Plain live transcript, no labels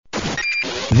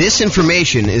This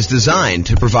information is designed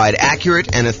to provide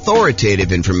accurate and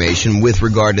authoritative information with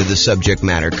regard to the subject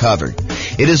matter covered.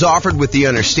 It is offered with the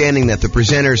understanding that the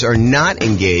presenters are not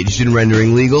engaged in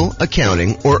rendering legal,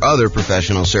 accounting, or other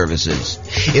professional services.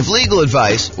 If legal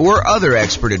advice or other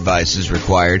expert advice is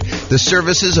required, the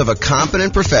services of a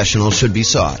competent professional should be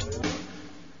sought.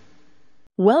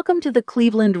 Welcome to the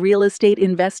Cleveland Real Estate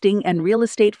Investing and Real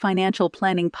Estate Financial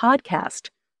Planning Podcast.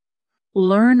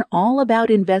 Learn all about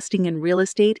investing in real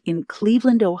estate in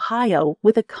Cleveland, Ohio,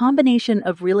 with a combination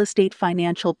of real estate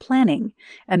financial planning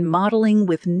and modeling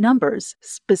with numbers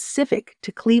specific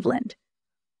to Cleveland,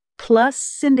 plus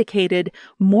syndicated,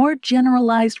 more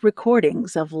generalized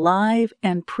recordings of live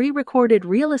and pre-recorded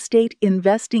real estate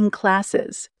investing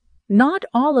classes, not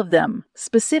all of them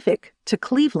specific to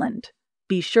Cleveland.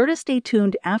 Be sure to stay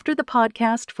tuned after the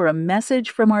podcast for a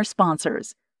message from our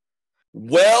sponsors.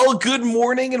 Well, good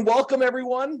morning and welcome,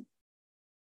 everyone.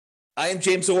 I am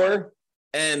James Orr,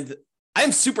 and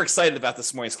I'm super excited about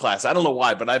this morning's class. I don't know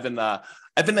why, but I've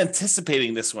been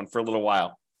anticipating this one for a little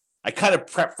while. I kind of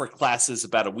prep for classes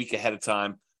about a week ahead of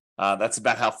time. That's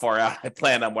about how far out I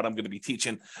plan on what I'm going to be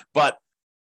teaching. But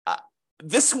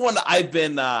this one I've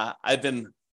been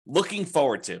looking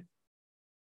forward to.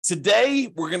 Today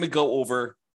we're going to go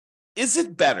over: is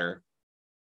it better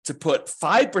to put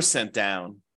 5%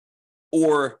 down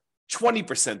or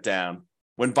 20% down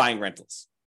when buying rentals?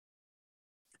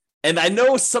 And I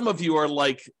know some of you are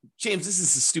like, James, this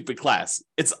is a stupid class.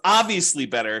 It's obviously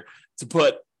better to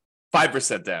put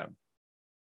 5% down.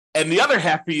 And the other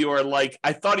half of you are like,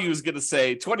 I thought he was going to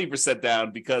say 20%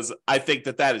 down because I think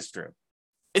that is true.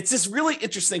 It's this really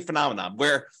interesting phenomenon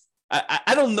where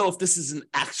I don't know if this is an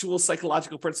actual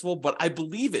psychological principle, but I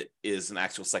believe it is an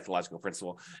actual psychological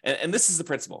principle. And this is the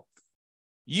principle.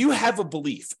 You have a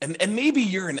belief, and maybe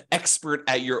you're an expert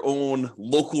at your own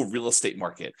local real estate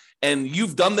market, and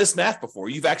you've done this math before.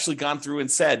 You've actually gone through and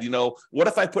said, what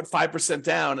if I put 5%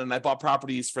 down and I bought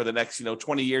properties for the next,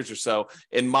 20 years or so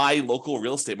in my local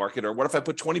real estate market? Or what if I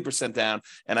put 20% down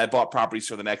and I bought properties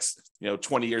for the next,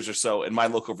 20 years or so in my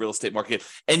local real estate market?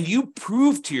 And you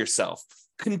prove to yourself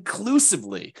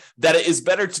conclusively that it is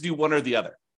better to do one or the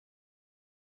other.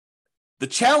 The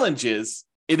challenge is,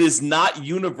 it is not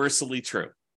universally true.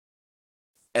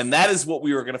 And that is what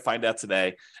we are going to find out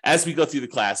today as we go through the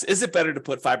class. Is it better to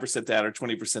put 5% down or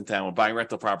 20% down when buying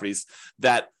rental properties?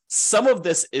 That some of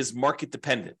this is market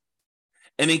dependent.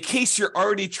 And in case you're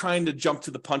already trying to jump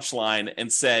to the punchline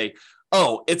and say,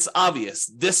 oh, it's obvious,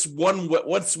 this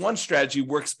one strategy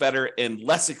works better in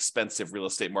less expensive real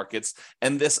estate markets,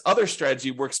 and this other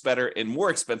strategy works better in more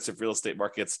expensive real estate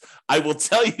markets, I will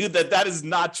tell you that is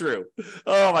not true.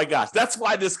 Oh my gosh, that's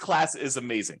why this class is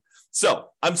amazing. So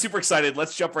I'm super excited.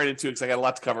 Let's jump right into it because I got a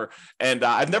lot to cover. And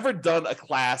I've never done a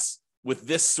class with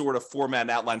this sort of format and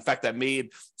outline. In fact, I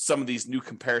made some of these new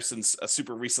comparisons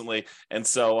super recently. And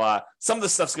so some of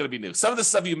this stuff's going to be new. Some of the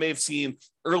stuff you may have seen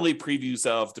early previews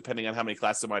of, depending on how many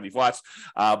classes of mine you've watched.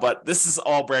 But this is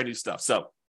all brand new stuff. So, all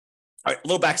right, a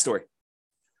little backstory.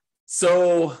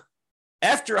 So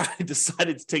after I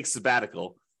decided to take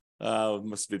sabbatical,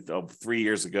 must have been 3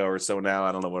 years ago or so now.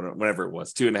 I don't know, whenever it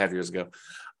was, 2.5 years ago.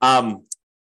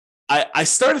 I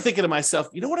started thinking to myself,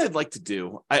 you know what I'd like to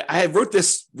do? I wrote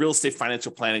this real estate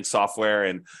financial planning software,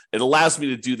 and it allows me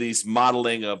to do these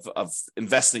modeling of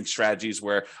investing strategies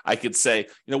where I could say,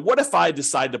 what if I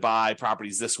decide to buy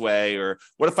properties this way? Or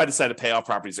what if I decide to pay off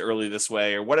properties early this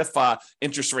way? Or what if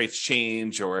interest rates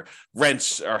change, or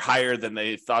rents are higher than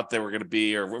they thought they were going to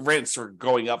be, or rents are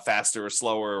going up faster or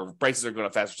slower, or prices are going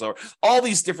up faster or slower? All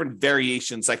these different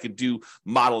variations I could do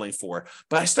modeling for.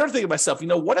 But I started thinking to myself,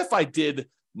 what if I did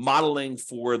modeling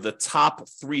for the top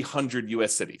 300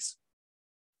 U.S. cities?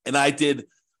 And I did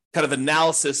kind of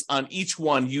analysis on each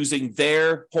one using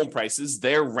their home prices,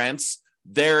 their rents,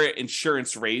 their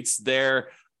insurance rates,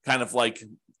 their kind of like,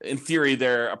 in theory,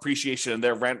 their appreciation and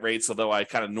their rent rates, although I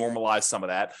kind of normalized some of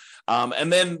that. And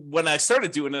then when I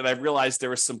started doing it, I realized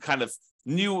there was some kind of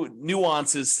new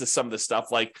nuances to some of this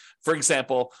stuff. Like, for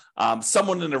example,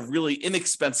 someone in a really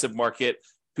inexpensive market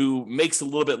who makes a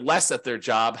little bit less at their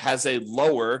job has a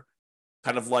lower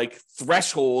kind of like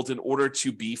threshold in order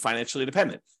to be financially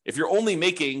independent. If you're only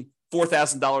making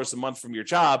 $4,000 a month from your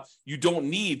job, you don't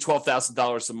need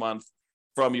 $12,000 a month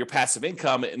from your passive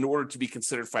income in order to be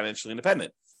considered financially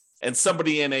independent. And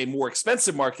somebody in a more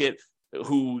expensive market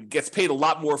who gets paid a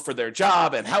lot more for their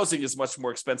job and housing is much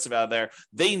more expensive out there,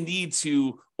 they need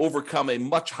to overcome a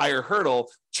much higher hurdle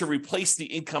to replace the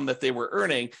income that they were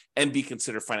earning and be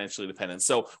considered financially independent.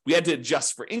 So we had to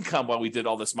adjust for income while we did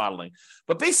all this modeling.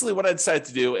 But basically what I decided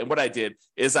to do and what I did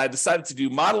is I decided to do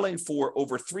modeling for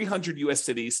over 300 US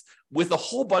cities with a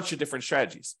whole bunch of different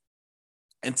strategies.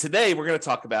 And today we're going to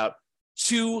talk about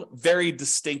two very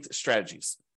distinct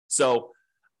strategies. So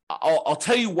I'll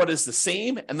tell you what is the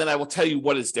same, and then I will tell you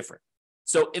what is different.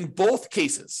 So in both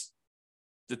cases,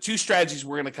 the two strategies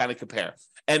we're going to kind of compare.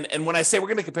 And when I say we're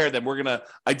going to compare them,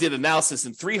 I did analysis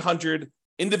in 300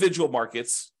 individual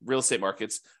markets, real estate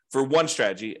markets, for one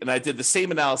strategy. And I did the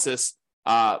same analysis.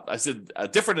 I did a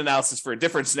different analysis for a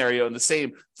different scenario in the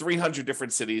same 300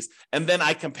 different cities. And then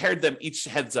I compared them each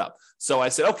heads up. So I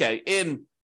said, okay, in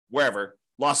wherever,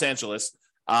 Los Angeles,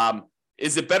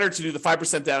 is it better to do the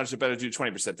 5% down or is it better to do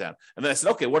 20% down? And then I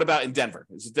said, okay, what about in Denver?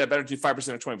 Is it better to do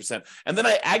 5% or 20%? And then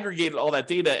I aggregated all that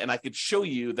data and I could show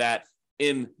you that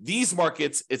in these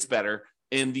markets, it's better.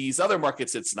 In these other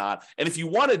markets, it's not. And if you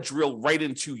want to drill right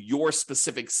into your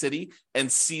specific city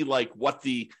and see like what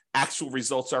the actual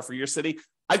results are for your city,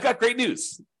 I've got great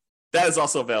news. That is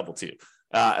also available to you,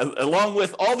 along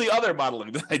with all the other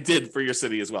modeling that I did for your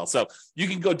city as well. So you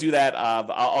can go do that.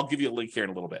 I'll give you a link here in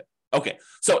a little bit. Okay,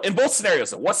 so in both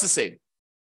scenarios, what's the same?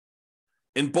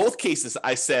 In both cases,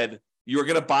 I said you're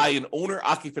going to buy an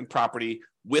owner-occupant property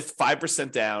with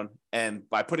 5% down, and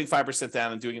by putting 5%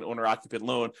 down and doing an owner-occupant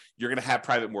loan, you're going to have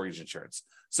private mortgage insurance.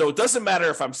 So it doesn't matter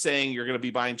if I'm saying you're going to be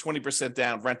buying 20%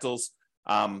 down rentals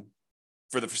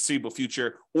for the foreseeable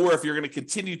future, or if you're going to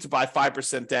continue to buy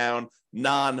 5% down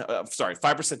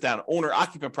 5% down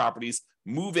owner-occupant properties,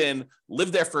 move in,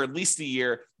 live there for at least a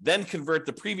year, then convert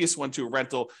the previous one to a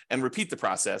rental and repeat the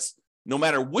process. No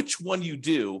matter which one you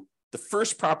do, the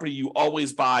first property you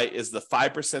always buy is the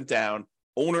 5% down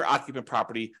owner-occupant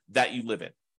property that you live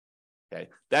in. Okay,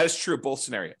 that is true of both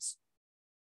scenarios.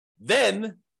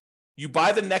 Then you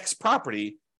buy the next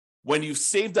property when you've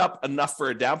saved up enough for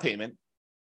a down payment,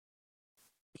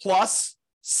 plus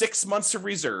 6 months of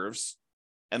reserves,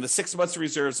 and the 6 months of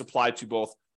reserves apply to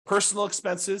both personal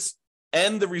expenses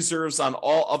and the reserves on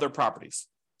all other properties.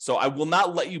 So I will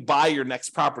not let you buy your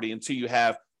next property until you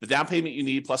have the down payment you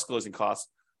need plus closing costs,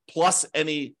 plus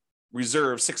any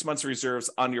reserves, 6 months of reserves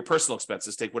on your personal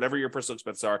expenses. Take whatever your personal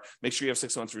expenses are, make sure you have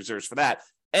 6 months of reserves for that,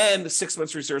 and 6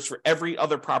 months of reserves for every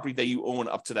other property that you own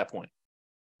up to that point.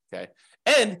 Okay.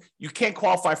 And you can't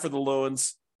qualify for the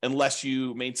loans unless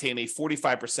you maintain a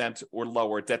 45% or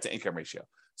lower debt to income ratio.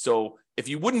 So if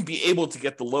you wouldn't be able to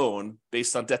get the loan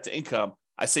based on debt to income,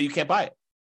 I say you can't buy it.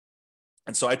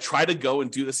 And so I try to go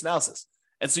and do this analysis.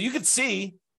 And so you can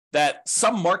see that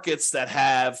some markets that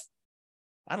have,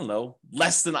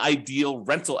 less than ideal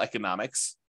rental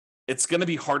economics, it's going to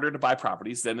be harder to buy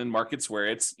properties than in markets where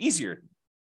it's easier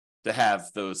to have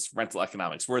those rental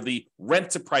economics, where the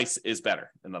rent to price is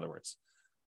better, in other words.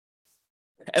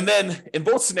 And then in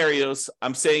both scenarios,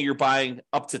 I'm saying you're buying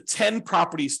up to 10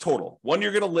 properties total. One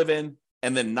you're going to live in,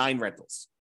 and then 9 rentals.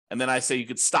 And then I say you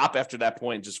could stop after that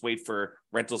point and just wait for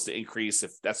rentals to increase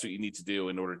if that's what you need to do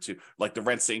in order to, like the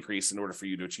rents to increase in order for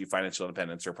you to achieve financial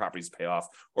independence or properties to pay off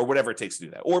or whatever it takes to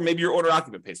do that. Or maybe your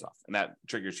owner-occupant pays off and that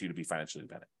triggers you to be financially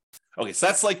independent. Okay, so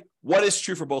that's like what is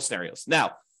true for both scenarios.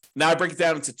 Now I break it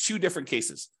down into two different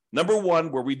cases. Number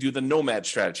one, where we do the nomad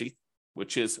strategy,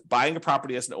 which is buying a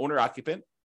property as an owner-occupant,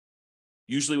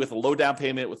 usually with a low down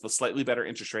payment with a slightly better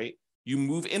interest rate. You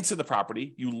move into the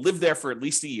property, you live there for at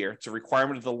least a year. It's a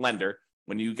requirement of the lender.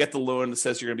 When you get the loan that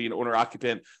says you're going to be an owner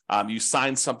occupant, you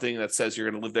sign something that says you're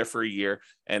going to live there for a year.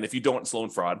 And if you don't, it's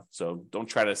loan fraud. So don't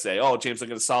try to say, oh, James, I'm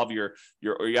going to solve or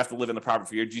you have to live in the property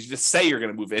for a year. You just say you're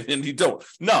going to move in and you don't.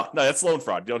 No, that's loan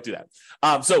fraud. You don't do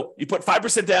that. So you put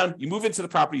 5% down, you move into the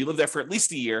property, you live there for at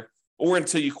least a year or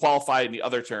until you qualify in the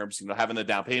other terms, having the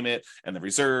down payment and the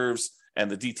reserves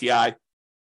and the DTI.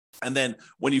 And then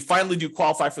when you finally do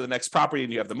qualify for the next property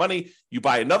and you have the money, you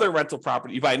buy another rental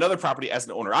property, you buy another property as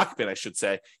an owner occupant, I should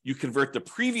say, you convert the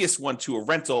previous one to a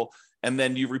rental, and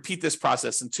then you repeat this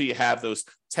process until you have those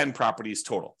 10 properties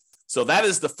total. So that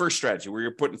is the first strategy where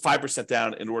you're putting 5%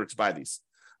 down in order to buy these.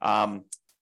 And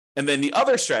then the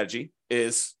other strategy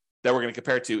is that we're going to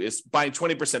compare it to is buying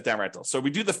 20% down rental. So we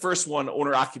do the first one,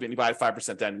 owner occupant, you buy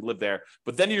 5% down, you live there,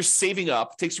 but then you're saving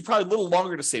up. It takes you probably a little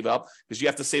longer to save up because you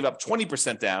have to save up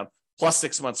 20% down plus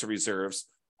 6 months of reserves,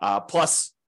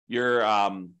 plus your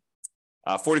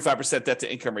 45% debt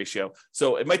to income ratio.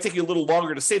 So it might take you a little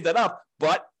longer to save that up,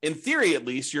 but in theory, at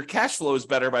least, your cash flow is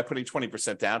better by putting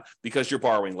 20% down because you're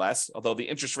borrowing less, although the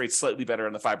interest rate's slightly better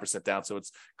on the 5% down. So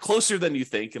it's closer than you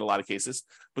think in a lot of cases.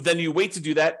 But then you wait to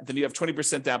do that. Then you have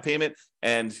 20% down payment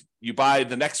and you buy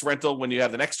the next rental when you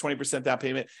have the next 20% down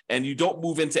payment, and you don't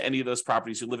move into any of those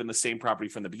properties. You live in the same property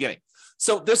from the beginning.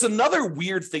 So there's another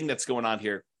weird thing that's going on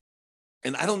here.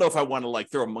 And I don't know if I want to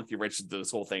like throw a monkey wrench into this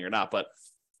whole thing or not, but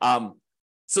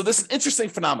so this is an interesting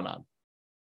phenomenon.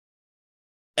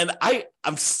 And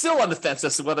I'm still on the fence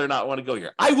as to whether or not I want to go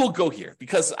here. I will go here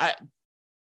because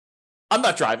I'm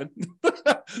not driving.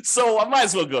 So I might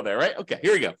as well go there, right? Okay,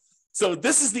 here we go. So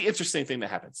this is the interesting thing that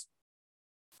happens.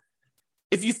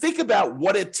 If you think about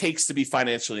what it takes to be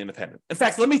financially independent. In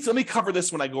fact, let me cover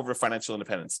this when I go over financial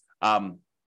independence,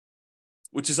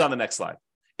 which is on the next slide.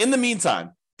 In the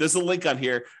meantime, there's a link on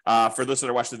here for those that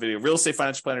are watching the video,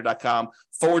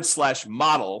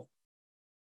 realestatefinancialplanner.com/model.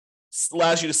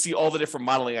 Allows you to see all the different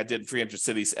modeling I did in 300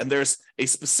 cities. And there's a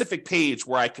specific page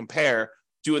where I compare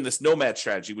doing this nomad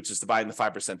strategy, which is to buying the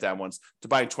 5% down ones, to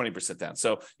buying 20% down.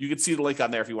 So you can see the link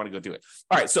on there if you want to go do it.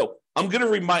 All right, so I'm going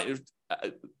to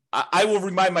I will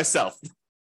remind myself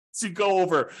to go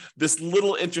over this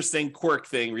little interesting quirk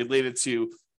thing related to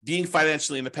being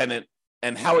financially independent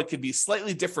and how it could be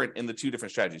slightly different in the two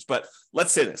different strategies. But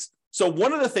let's say this. So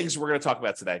one of the things we're going to talk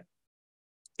about today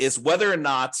is whether or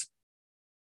not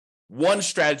one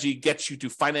strategy gets you to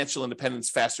financial independence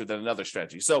faster than another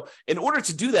strategy. So in order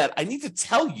to do that, I need to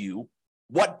tell you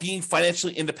what being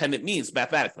financially independent means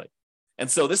mathematically. And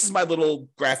so this is my little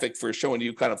graphic for showing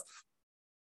you kind of,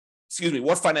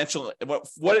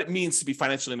 what it means to be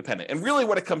financially independent. And really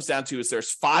what it comes down to is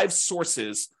there's 5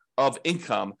 sources of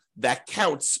income that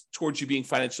counts towards you being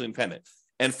financially independent.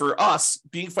 And for us,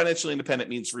 being financially independent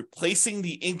means replacing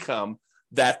the income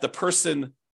that the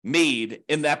person made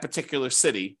in that particular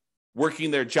city,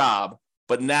 working their job,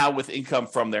 but now with income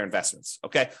from their investments.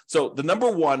 Okay. So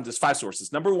there's 5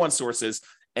 sources. Number 1 source is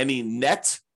any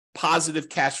net positive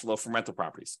cash flow from rental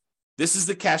properties. This is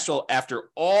the cash flow after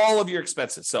all of your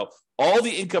expenses. So all the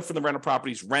income from the rental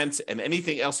properties, rent, and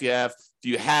anything else you have. If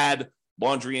you had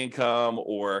laundry income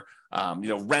or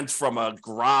rent from a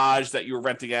garage that you were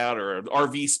renting out, or an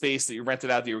RV space that you rented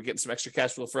out that you were getting some extra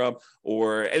cash flow from,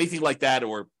 or anything like that,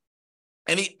 or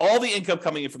all the income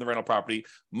coming in from the rental property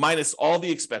minus all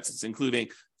the expenses, including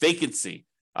vacancy,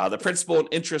 the principal and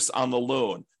interest on the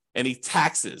loan, any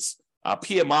taxes,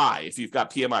 PMI, if you've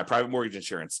got PMI, private mortgage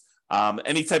insurance,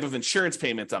 any type of insurance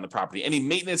payment on the property, any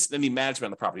maintenance, any management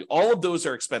on the property, all of those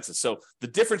are expenses. So the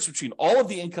difference between all of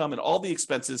the income and all the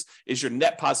expenses is your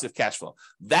net positive cash flow.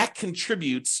 That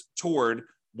contributes toward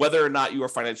whether or not you are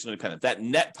financially independent. That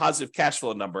net positive cash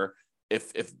flow number,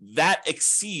 if that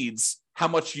exceeds how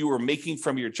much you are making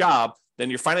from your job, then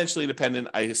you're financially independent.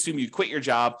 I assume you quit your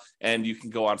job and you can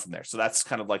go on from there. So that's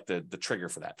kind of like the trigger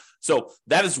for that. So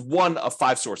that is one of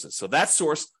 5 sources. So that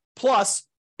source, plus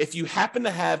if you happen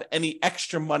to have any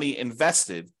extra money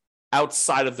invested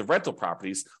outside of the rental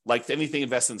properties, like anything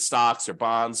invested in stocks or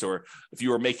bonds, or if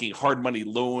you are making hard money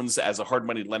loans as a hard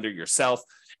money lender yourself,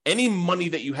 any money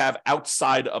that you have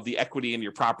outside of the equity in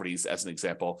your properties, as an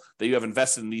example, that you have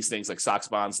invested in these things like stocks,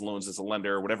 bonds, loans as a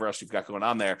lender, or whatever else you've got going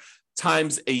on there,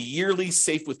 times a yearly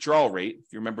safe withdrawal rate.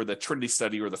 If you remember the Trinity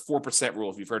study or the 4%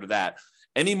 rule, if you've heard of that,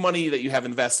 any money that you have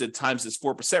invested times this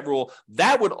 4% rule,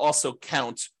 that would also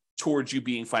count towards you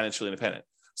being financially independent.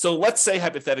 So let's say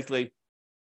hypothetically,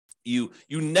 you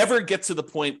never get to the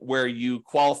point where you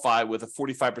qualify with a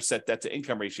 45% debt to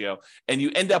income ratio and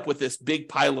you end up with this big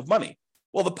pile of money.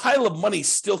 Well, the pile of money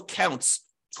still counts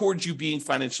towards you being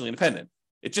financially independent.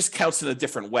 It just counts in a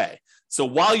different way. So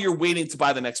while you're waiting to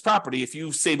buy the next property, if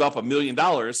you save up $1 million,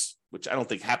 which I don't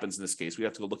think happens in this case, we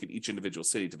have to go look at each individual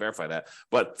city to verify that.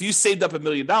 But if you saved up $1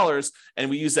 million and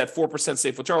we use that 4%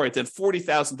 safe withdrawal rate, then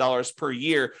 $40,000 per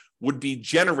year would be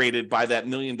generated by that $1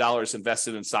 million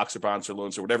invested in stocks or bonds or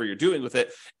loans or whatever you're doing with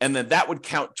it. And then that would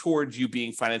count towards you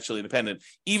being financially independent,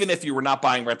 even if you were not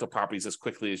buying rental properties as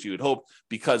quickly as you would hope,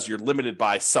 because you're limited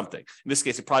by something. In this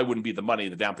case, it probably wouldn't be the money,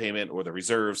 the down payment or the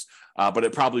reserves, but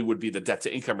it probably would be the debt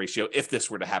to income ratio if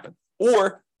this were to happen.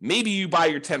 Or maybe you buy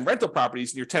your 10 rental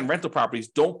properties and your 10 rental properties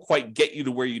don't quite get you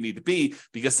to where you need to be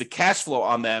because the cash flow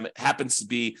on them happens to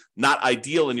be not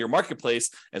ideal in your marketplace.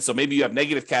 And so maybe you have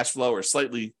negative cash flow or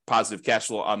slightly positive cash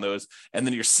flow on those. And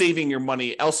then you're saving your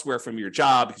money elsewhere from your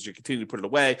job because you're continuing to put it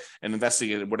away and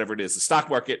investing in whatever it is, the stock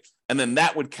market. And then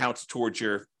that would count towards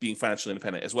your being financially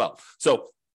independent as well. So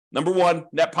number 1,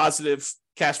 net positive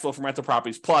cash flow from rental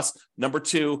properties plus number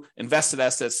 2, invested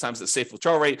assets times the safe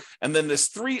withdrawal rate. And then there's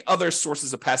 3 other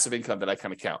sources of passive income that I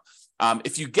kind of count.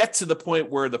 If you get to the point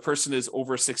where the person is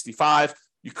over 65,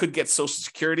 you could get Social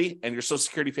Security, and your Social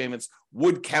Security payments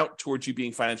would count towards you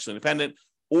being financially independent.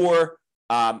 Or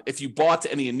if you bought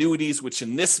any annuities, which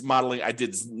in this modeling, I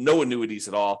did no annuities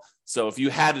at all. So if you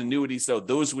had annuities, though,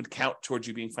 those would count towards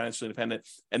you being financially independent.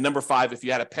 And number 5, if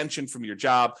you had a pension from your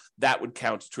job, that would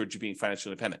count towards you being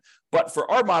financially independent. But for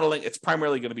our modeling, it's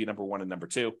primarily going to be number 1 and number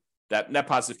 2, that net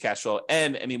positive cash flow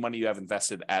and any money you have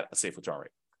invested at a safe withdrawal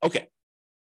rate. Okay.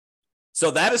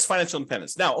 So that is financial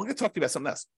independence. Now, I'm going to talk to you about something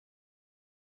else.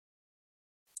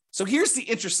 So here's the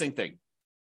interesting thing.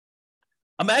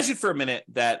 Imagine for a minute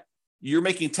that you're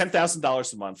making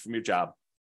 $10,000 a month from your job.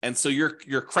 And so your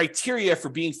criteria for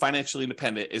being financially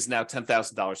independent is now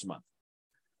 $10,000 a month.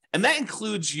 And that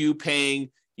includes you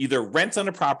paying either rent on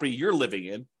a property you're living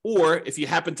in, or if you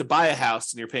happen to buy a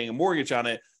house and you're paying a mortgage on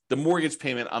it, the mortgage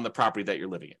payment on the property that you're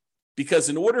living in. Because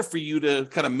in order for you to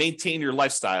kind of maintain your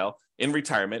lifestyle in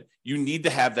retirement, you need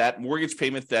to have that mortgage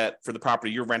payment that for the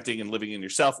property you're renting and living in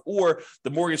yourself, or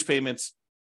the mortgage payments.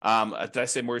 Did I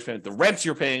say mortgage payment? The rent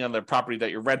you're paying on the property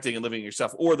that you're renting and living in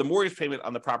yourself, or the mortgage payment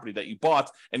on the property that you bought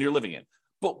and you're living in.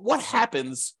 But what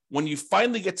happens when you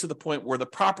finally get to the point where the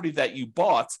property that you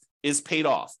bought is paid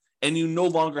off and you no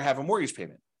longer have a mortgage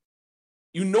payment?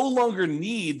 You no longer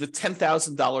need the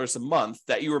 $10,000 a month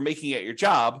that you were making at your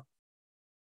job,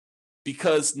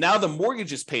 because now the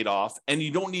mortgage is paid off and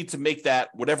you don't need to make that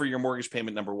whatever your mortgage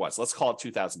payment number was. Let's call it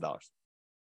 $2,000.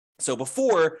 So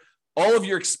before, all of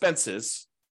your expenses,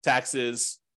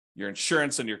 taxes, your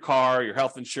insurance on your car, your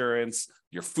health insurance,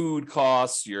 your food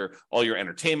costs, all your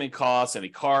entertainment costs, any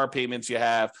car payments you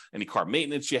have, any car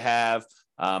maintenance you have,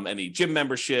 any gym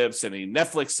memberships, any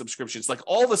Netflix subscriptions, like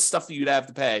all the stuff that you'd have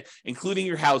to pay, including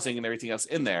your housing and everything else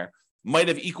in there, might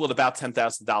have equaled about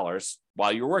 $10,000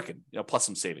 while you're working, plus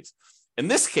some savings. In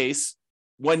this case,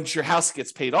 when your house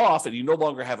gets paid off and you no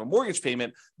longer have a mortgage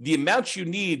payment, the amount you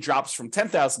need drops from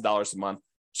 $10,000 a month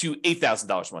to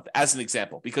 $8,000 a month, as an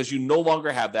example, because you no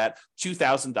longer have that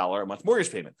 $2,000 a month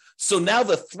mortgage payment. So now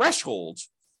the threshold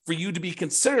for you to be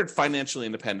considered financially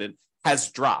independent has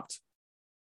dropped.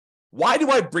 Why do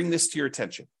I bring this to your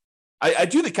attention? I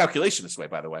do the calculation this way,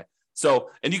 by the way. So,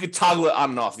 and you could toggle it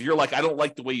on and off. If you're like, I don't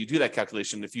like the way you do that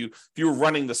calculation. If you were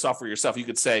running the software yourself, you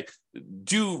could say,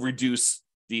 do reduce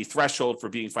the threshold for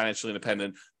being financially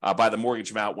independent by the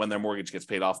mortgage amount when their mortgage gets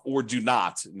paid off, or do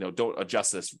not, don't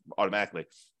adjust this automatically.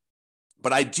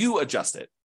 But I do adjust it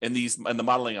in the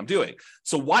modeling I'm doing.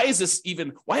 So why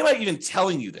am I even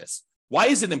telling you this? Why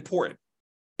is it important?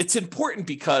 It's important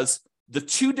because the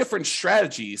 2 different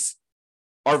strategies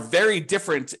are very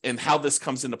different in how this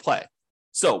comes into play.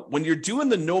 So when you're doing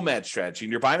the nomad strategy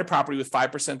and you're buying a property with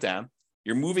 5% down,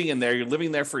 you're moving in there, you're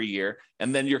living there for a year,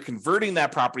 and then you're converting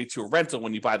that property to a rental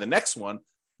when you buy the next one,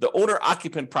 the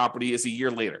owner-occupant property is a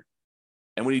year later.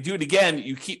 And when you do it again,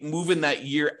 you keep moving that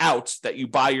year out that you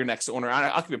buy your next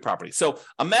owner-occupant property. So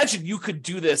imagine you could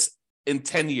do this in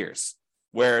 10 years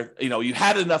where you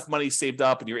had enough money saved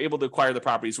up and you're able to acquire the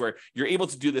properties where you're able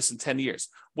to do this in 10 years.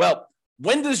 Well,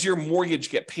 when does your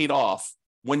mortgage get paid off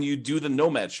when you do the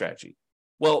nomad strategy?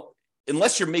 Well,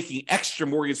 unless you're making extra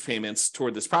mortgage payments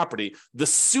toward this property, the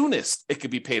soonest it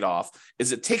could be paid off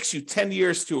is it takes you 10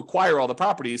 years to acquire all the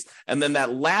properties. And then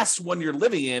that last one you're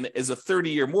living in is a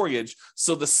 30-year mortgage.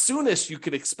 So the soonest you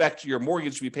could expect your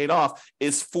mortgage to be paid off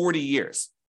is 40 years.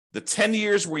 The 10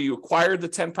 years where you acquired the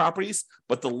 10 properties,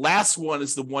 but the last one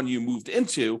is the one you moved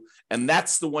into. And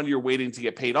that's the one you're waiting to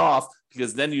get paid off,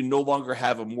 because then you no longer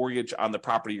have a mortgage on the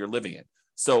property you're living in.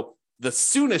 So the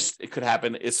soonest it could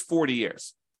happen is 40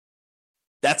 years.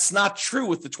 That's not true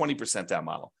with the 20% down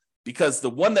model, because the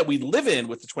one that we live in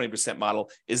with the 20% model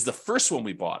is the first one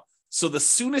we bought. So the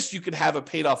soonest you could have a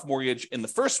paid off mortgage in the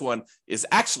first one is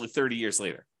actually 30 years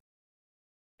later.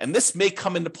 And this may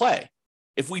come into play.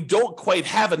 If we don't quite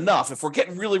have enough, if we're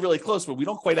getting really, really close, but we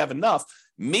don't quite have enough,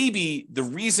 maybe the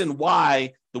reason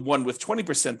why the one with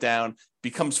 20% down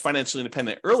becomes financially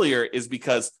independent earlier is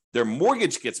because their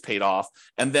mortgage gets paid off,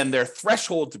 and then their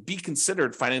threshold to be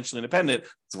considered financially independent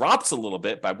drops a little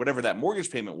bit by whatever that mortgage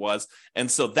payment was.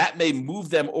 And so that may move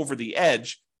them over the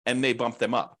edge and may bump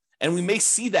them up. And we may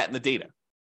see that in the data.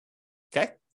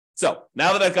 Okay. So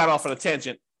now that I've got off on a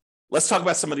tangent, let's talk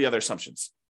about some of the other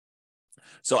assumptions.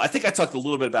 So I think I talked a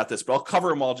little bit about this, but I'll cover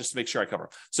them all just to make sure I cover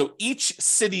them. So each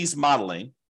city's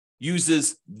modeling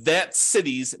uses that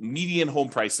city's median home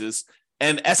prices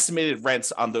and estimated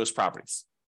rents on those properties.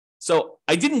 So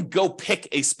I didn't go pick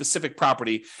a specific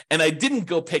property, and I didn't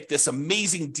go pick this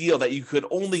amazing deal that you could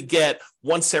only get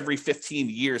once every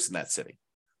 15 years in that city.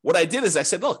 What I did is I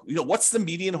said, look, what's the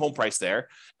median home price there?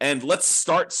 And let's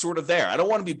start sort of there. I don't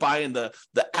want to be buying the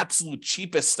absolute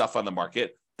cheapest stuff on the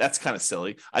market. That's kind of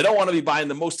silly. I don't want to be buying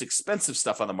the most expensive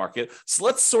stuff on the market. So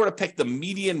let's sort of pick the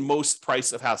median most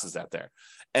price of houses out there.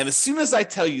 And as soon as I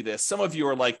tell you this, some of you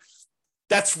are like,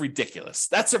 that's ridiculous.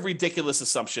 That's a ridiculous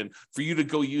assumption for you to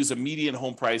go use a median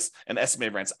home price and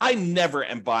estimate rents. I never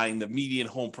am buying the median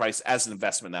home price as an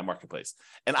investment in that marketplace.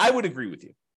 And I would agree with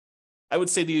you. I would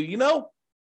say to you,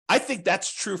 I think that's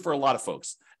true for a lot of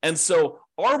folks. And so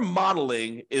our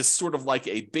modeling is sort of like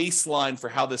a baseline for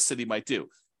how this city might do.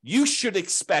 You should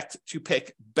expect to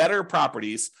pick better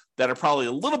properties that are probably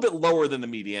a little bit lower than the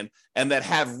median and that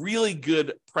have really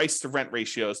good price to rent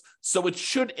ratios. So it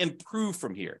should improve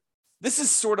from here. This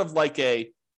is sort of like if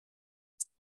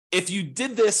you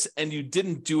did this and you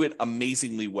didn't do it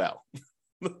amazingly well,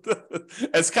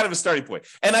 as kind of a starting point.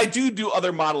 And I do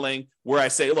other modeling where I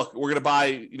say, look, we're going to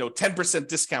buy, 10%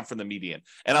 discount from the median.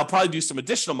 And I'll probably do some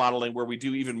additional modeling where we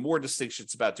do even more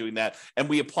distinctions about doing that. And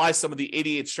we apply some of the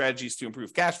 88 strategies to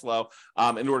improve cash flow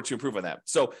in order to improve on that.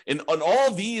 So on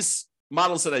all these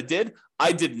models that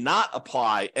I did not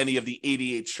apply any of the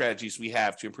 88 strategies we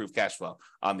have to improve cash flow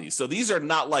on these. So these are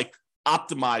not like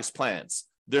optimized plans.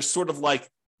 They're sort of like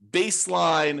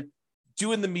baseline,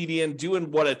 doing the median, doing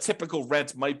what a typical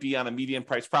rent might be on a median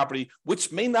price property,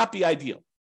 which may not be ideal.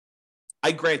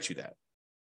 I grant you that.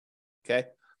 Okay.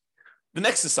 The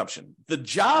next assumption, the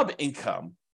job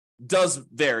income does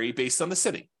vary based on the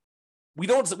city. We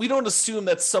don't assume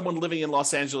that someone living in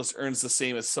Los Angeles earns the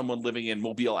same as someone living in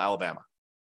Mobile, Alabama.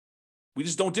 We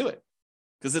just don't do it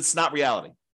because it's not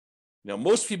reality.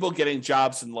 Most people getting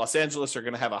jobs in Los Angeles are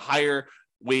going to have a higher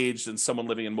wage than someone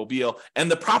living in Mobile, and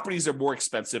the properties are more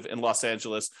expensive in Los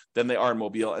Angeles than they are in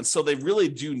Mobile, and so they really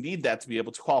do need that to be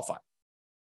able to qualify.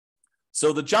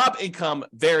 So the job income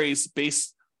varies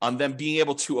based on them being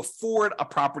able to afford a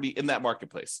property in that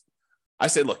marketplace. I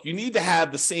say, look, you need to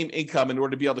have the same income in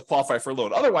order to be able to qualify for a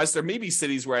loan. Otherwise, there may be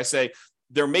cities where I say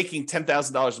they're making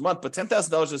 $10,000 a month, but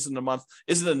 $10,000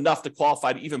 isn't enough to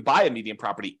qualify to even buy a median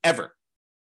property ever.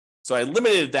 So I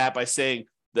limited that by saying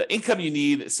the income you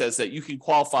need says that you can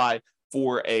qualify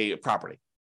for a property,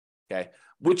 okay?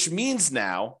 Which means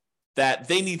now that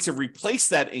they need to replace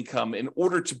that income in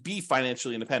order to be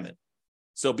financially independent.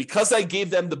 So because I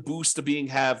gave them the boost to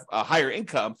have a higher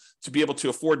income to be able to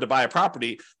afford to buy a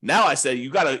property, now I say you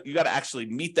got to actually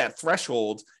meet that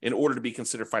threshold in order to be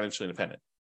considered financially independent.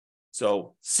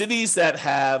 So cities that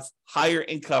have higher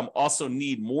income also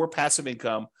need more passive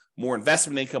income, more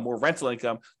investment income, more rental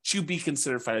income to be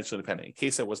considered financially independent, in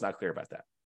case I was not clear about that.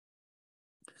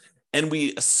 And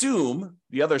we assume,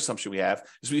 the other assumption we have,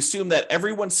 is we assume that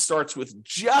everyone starts with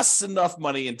just enough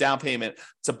money in down payment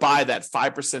to buy that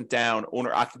 5% down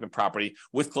owner-occupant property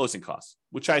with closing costs,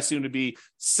 which I assume to be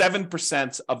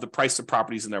 7% of the price of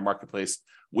properties in their marketplace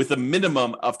with a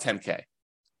minimum of $10K.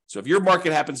 So if your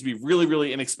market happens to be really,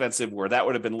 really inexpensive, where that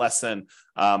would have been less than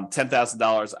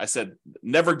 $10,000, I said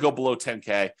never go below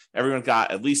 $10K. Everyone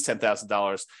got at least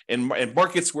 $10,000. In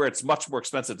markets where it's much more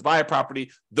expensive to buy a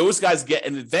property, those guys get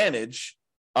an advantage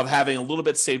of having a little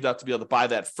bit saved up to be able to buy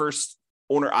that first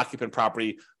owner-occupant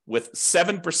property with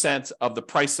 7% of the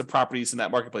price of properties in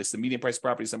that marketplace, the median price of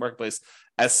properties in the marketplace,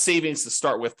 as savings to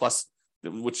start with, plus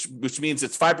which means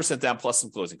it's 5% down plus some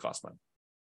closing cost money.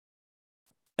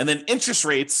 And then interest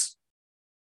rates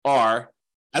are,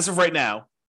 as of right now,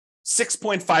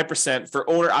 6.5% for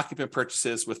owner-occupant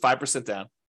purchases with 5% down,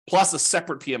 plus a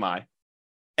separate PMI,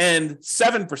 and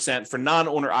 7% for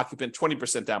non-owner-occupant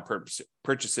 20% down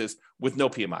purchases with no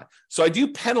PMI. So I do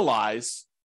penalize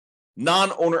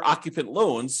non-owner-occupant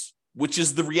loans, which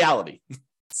is the reality.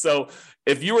 So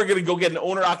if you were going to go get an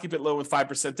owner-occupant loan with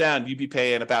 5% down, you'd be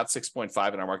paying about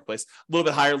 6.5 in our marketplace, a little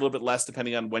bit higher, a little bit less,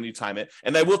 depending on when you time it.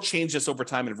 And I will change this over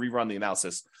time and rerun the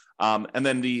analysis. And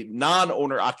then the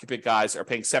non-owner-occupant guys are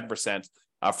paying 7%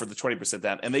 for the 20%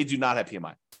 down, and they do not have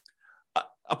PMI.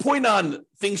 A point on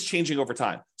things changing over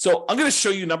time. So I'm going to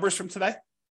show you numbers from today.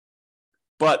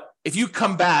 But if you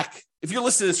come back, if you're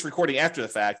listening to this recording after the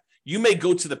fact, you may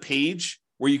go to the page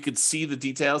where you could see the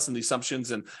details and the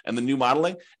assumptions and the new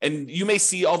modeling, and you may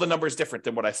see all the numbers different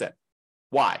than what I said.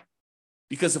 Why?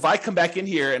 Because if I come back in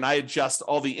here and I adjust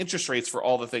all the interest rates for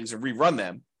all the things and rerun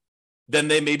them, then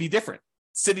they may be different.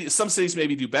 Some cities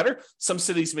maybe do better, some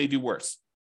cities may do worse.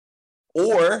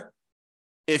 Or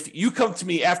if you come to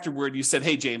me afterward, you said,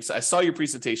 hey, James, I saw your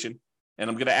presentation,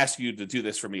 and I'm going to ask you to do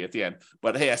this for me at the end.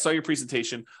 But hey, I saw your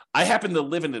presentation. I happen to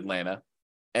live in Atlanta,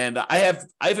 And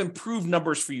I've improved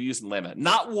numbers for you using Lana,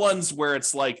 not ones where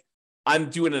it's like I'm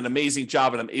doing an amazing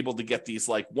job and I'm able to get these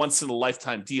like once in a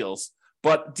lifetime deals,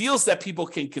 but deals that people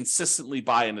can consistently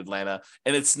buy in Atlanta.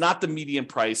 And it's not the median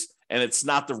price and it's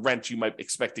not the rent you might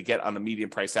expect to get on the median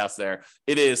price house there.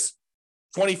 It is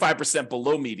 25%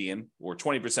 below median or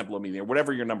 20% below median,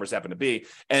 whatever your numbers happen to be.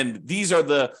 And these are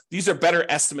better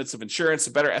estimates of insurance,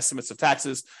 better estimates of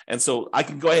taxes. And so I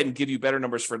can go ahead and give you better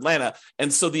numbers for Atlanta.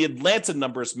 And so the Atlanta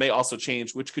numbers may also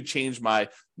change, which could change my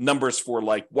numbers for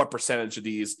like what percentage of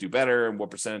these do better and what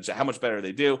percentage, how much better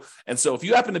they do. And so if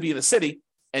you happen to be in the city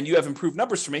and you have improved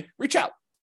numbers for me, reach out.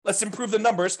 Let's improve the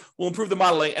numbers. We'll improve the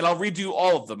modeling, and I'll redo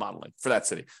all of the modeling for that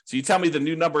city. So you tell me the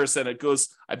new numbers, and it goes,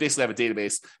 I basically have a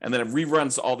database, and then it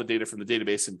reruns all the data from the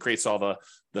database and creates all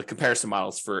the comparison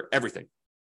models for everything.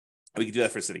 We can do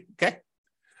that for a city, okay?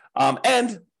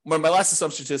 And one of my last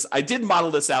assumptions is I did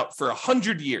model this out for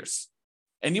 100 years.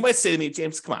 And you might say to me,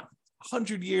 James, come on,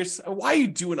 100 years? Why are you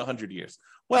doing 100 years?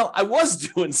 Well, I was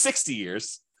doing 60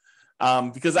 years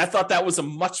because I thought that was a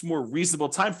much more reasonable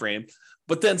time frame.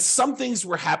 But then some things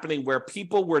were happening where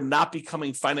people were not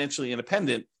becoming financially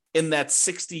independent in that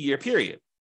 60-year period.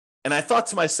 And I thought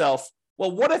to myself,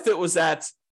 well, what if it was at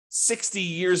 60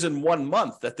 years and 1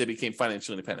 month that they became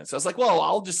financially independent? So I was like, well,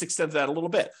 I'll just extend that a little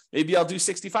bit. Maybe I'll do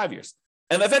 65 years.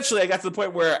 And eventually I got to the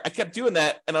point where I kept doing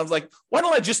that. And I was like, why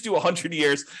don't I just do 100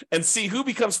 years and see who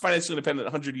becomes financially independent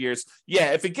in 100 years?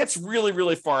 Yeah, if it gets really,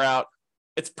 really far out,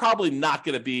 it's probably not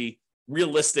going to be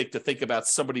realistic to think about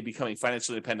somebody becoming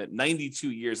financially independent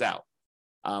 92 years out.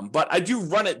 But I do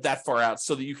run it that far out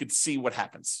so that you could see what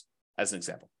happens as an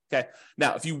example. Okay.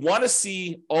 Now, if you want to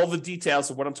see all the details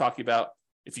of what I'm talking about,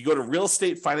 if you go to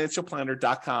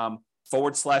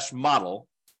realestatefinancialplanner.com/model,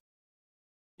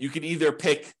 you can either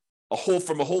pick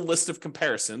from a whole list of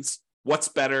comparisons. What's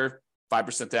better?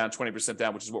 5% down, 20%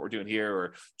 down, which is what we're doing here,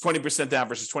 or 20% down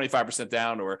versus 25%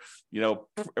 down, or,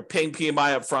 paying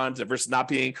PMI up front versus not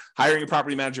paying, hiring a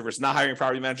property manager versus not hiring a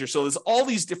property manager. So there's all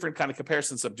these different kind of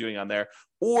comparisons I'm doing on there,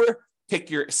 or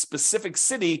pick your specific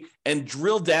city and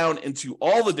drill down into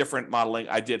all the different modeling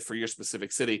I did for your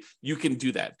specific city. You can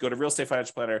do that. Go to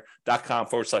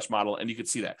realestatefinancialplanner.com/model and you can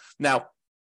see that. Now,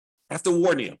 I have to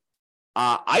warn you,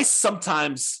 I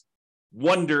sometimes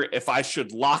wonder if I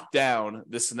should lock down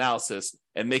this analysis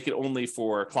and make it only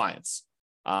for clients.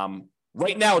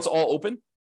 Right now, it's all open,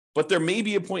 but there may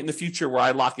be a point in the future where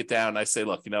I lock it down and I say,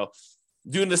 look,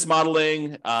 doing this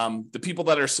modeling, the people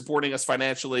that are supporting us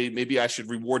financially, maybe I should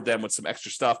reward them with some extra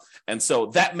stuff. And so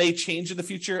that may change in the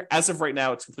future. As of right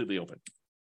now, it's completely open.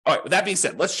 All right, with that being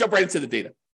said, let's jump right into the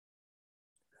data.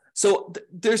 So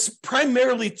there's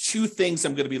primarily two things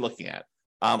I'm going to be looking at.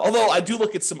 Although I do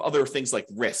look at some other things like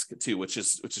risk too, which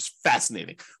is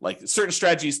fascinating. Like certain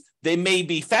strategies, they may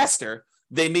be faster,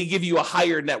 they may give you a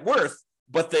higher net worth,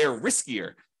 but they're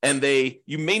riskier, and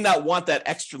you may not want that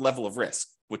extra level of risk,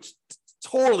 which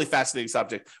totally fascinating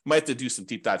subject. Might have to do some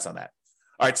deep dives on that.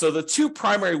 All right, so the two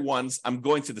primary ones I'm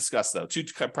going to discuss, though, two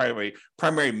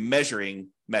primary measuring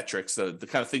metrics, the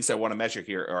kind of things I want to measure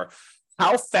here are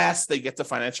how fast they get to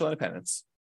financial independence,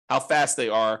 how fast they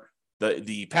are,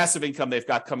 the passive income they've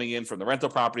got coming in from the rental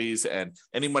properties and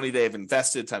any money they've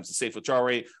invested times the safe withdrawal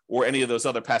rate, or any of those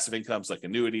other passive incomes like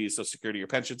annuities, Social Security, or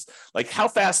pensions. Like how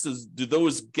fast do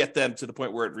those get them to the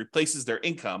point where it replaces their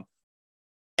income?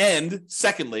 And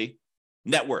secondly,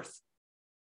 net worth.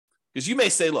 Because you may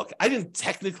say, look, I didn't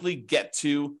technically get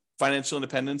to financial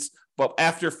independence, but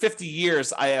after 50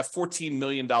 years, I have $14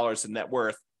 million in net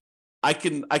worth. I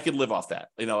can live off that.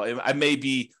 I may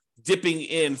be dipping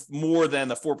in more than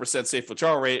the 4% safe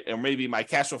withdrawal rate, and maybe my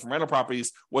cash flow from rental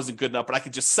properties wasn't good enough, but I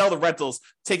could just sell the rentals,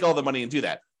 take all the money and do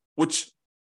that, which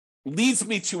leads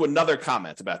me to another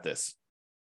comment about this.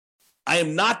 I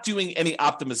am not doing any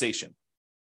optimization.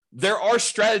 There are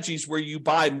strategies where you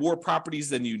buy more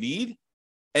properties than you need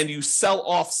and you sell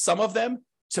off some of them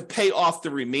to pay off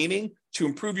the remaining to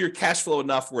improve your cash flow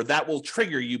enough where that will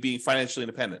trigger you being financially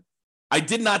independent. I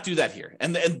did not do that here.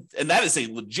 And that is a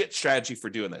legit strategy for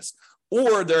doing this.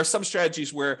 Or there are some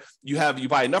strategies where you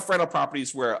buy enough rental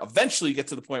properties where eventually you get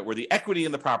to the point where the equity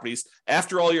in the properties,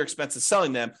 after all your expenses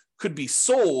selling them, could be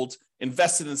sold,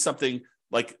 invested in something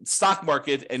like stock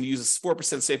market and use a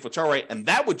 4% safe withdrawal rate, and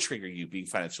that would trigger you being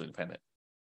financially independent.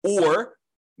 Or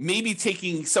maybe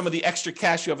taking some of the extra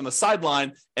cash you have on the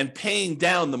sideline and paying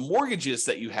down the mortgages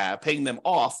that you have, paying them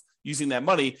off, using that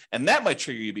money, and that might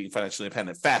trigger you being financially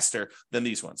independent faster than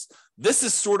these ones. This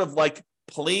is sort of like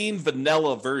plain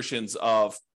vanilla versions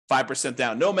of 5%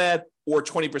 down nomad or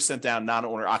 20% down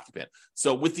non-owner occupant.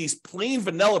 So with these plain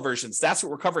vanilla versions, that's what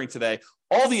we're covering today.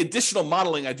 All the additional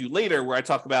modeling I do later, where I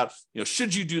talk about,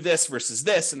 should you do this versus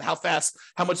this, and how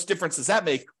much difference does that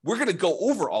make? We're going to go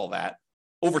over all that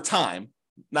over time,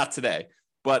 not today,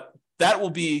 but that will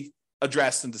be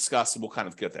addressed and discussed, and we'll kind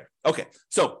of get there. Okay,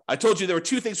 so I told you there were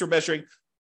two things we're measuring: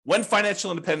 when financial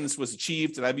independence was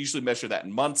achieved, and I usually measure that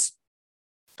in months,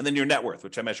 and then your net worth,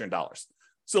 which I measure in dollars.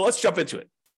 So let's jump into it.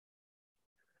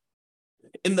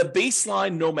 In the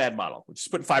baseline nomad model, which is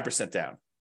putting 5% down,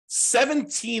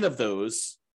 17 of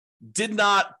those did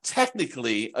not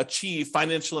technically achieve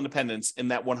financial independence in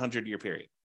that 100-year period.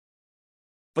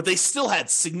 But they still had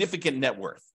significant net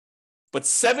worth. But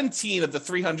 17 of the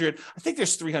 300, I think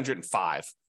there's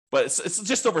 305, but it's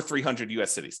just over 300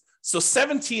 U.S. cities. So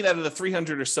 17 out of the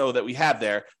 300 or so that we have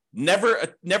there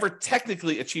never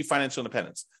technically achieved financial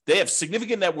independence. They have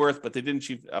significant net worth, but they didn't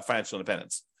achieve financial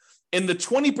independence. In the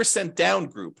 20% down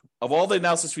group, of all the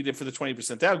analysis we did for the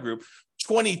 20% down group,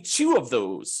 22 of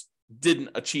those didn't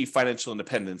achieve financial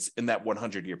independence in that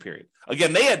 100-year period.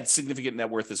 Again, they had significant net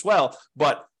worth as well,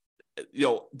 but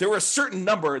there were a certain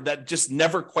number that just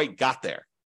never quite got there.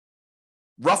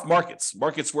 Rough markets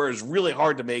where it's really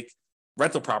hard to make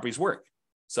rental properties work.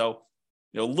 So,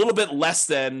 a little bit less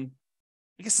than,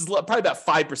 I guess it's probably about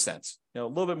 5%, a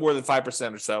little bit more than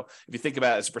 5% or so. If you think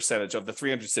about it as a percentage of the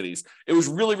 300 cities, it was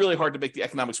really, really hard to make the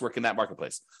economics work in that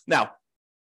marketplace. Now,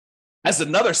 as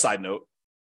another side note,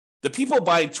 the people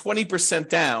buying 20%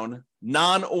 down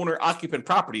non-owner occupant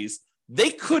properties, they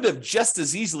could have just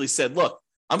as easily said, look,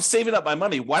 I'm saving up my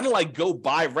money. Why don't I go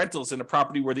buy rentals in a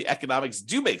property where the economics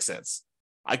do make sense?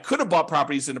 I could have bought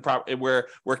properties in a property where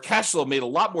cash flow made a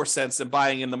lot more sense than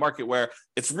buying in the market where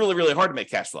it's really, really hard to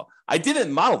make cash flow. I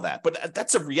didn't model that, but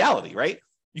that's a reality, right?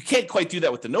 You can't quite do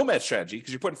that with the nomad strategy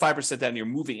because you're putting 5% down and you're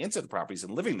moving into the properties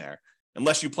and living there.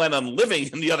 Unless you plan on living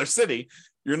in the other city,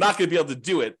 you're not going to be able to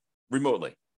do it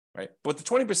remotely, right? But the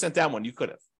 20% down one, you could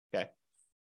have, okay?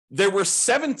 There were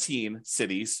 17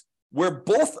 cities where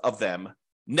both of them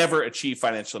never achieved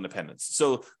financial independence.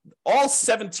 So all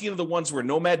 17 of the ones where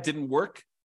nomad didn't work,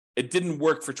 it didn't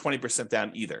work for 20%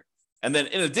 down either. And then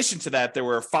in addition to that, there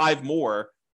were 5 more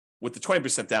with the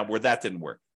 20% down where that didn't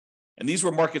work. And these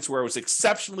were markets where it was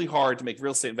exceptionally hard to make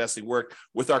real estate investing work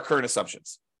with our current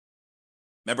assumptions.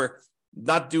 Remember,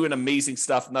 not doing amazing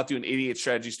stuff, not doing 88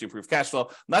 strategies to improve cash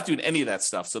flow, not doing any of that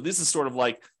stuff. So this is sort of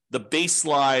like the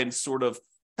baseline sort of,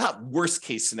 not worst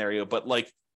case scenario, but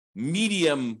like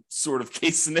medium sort of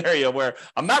case scenario where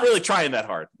I'm not really trying that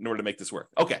hard in order to make this work.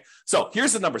 Okay, so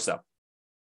here's the numbers though.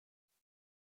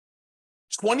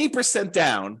 20%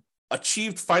 down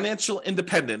achieved financial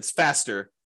independence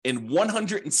faster in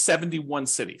 171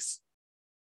 cities.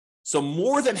 So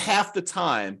more than half the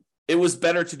time, it was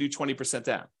better to do 20%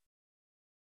 down.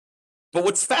 But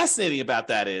what's fascinating about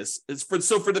that is for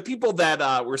the people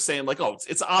that were saying like, oh,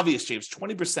 it's obvious, James,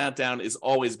 20% down is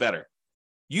always better.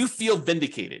 You feel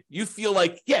vindicated. You feel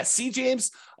like, yeah, see,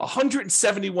 James,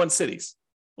 171 cities.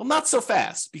 Well, not so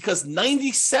fast, because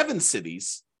 97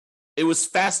 cities, it was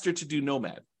faster to do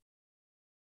nomad.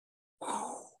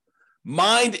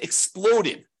 Mind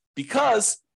exploded,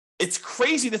 because it's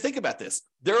crazy to think about this.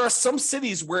 There are some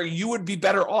cities where you would be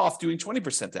better off doing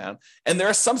 20% down, and there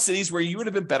are some cities where you would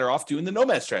have been better off doing the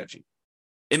nomad strategy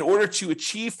in order to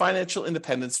achieve financial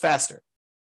independence faster.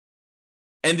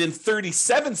 And in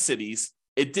 37 cities,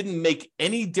 it didn't make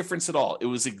any difference at all. It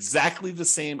was exactly the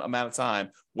same amount of time,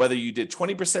 whether you did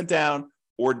 20% down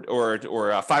or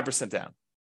 5% down.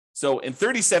 So in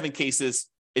 37 cases,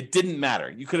 it didn't matter.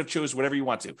 You could have chose whatever you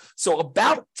want to. So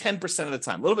about 10% of the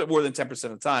time, a little bit more than 10%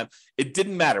 of the time, it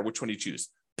didn't matter which one you choose.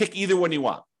 Pick either one you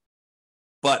want.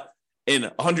 But in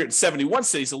 171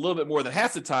 cities, a little bit more than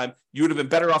half the time, you would have been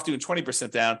better off doing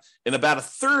 20% down. In about a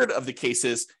third of the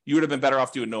cases, you would have been better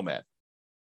off doing nomad.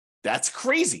 That's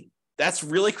crazy. That's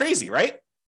really crazy, right?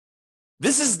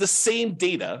 This is the same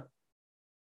data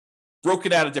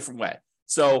broken out a different way.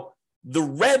 So the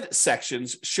red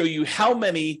sections show you how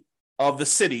many of the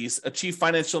cities achieve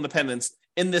financial independence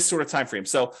in this sort of time frame.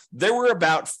 So there were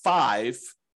about 5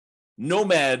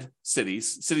 nomad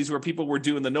cities where people were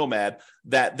doing the nomad,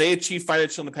 that they achieved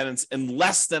financial independence in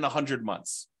less than 100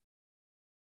 months.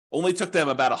 Only took them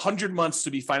about 100 months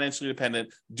to be financially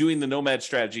independent doing the nomad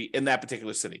strategy in that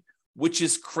particular city, which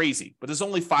is crazy. But there's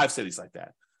only 5 cities like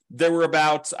that. There were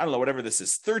about, I don't know, whatever this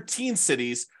is, 13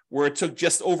 cities where it took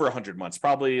just over 100 months,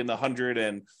 probably in the 100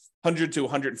 to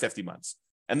 150 months.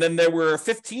 And then there were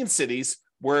 15 cities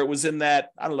where it was in that,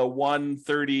 I don't know,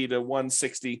 130 to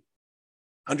 160,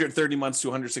 130 months to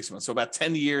 160 months. So about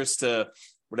 10 years to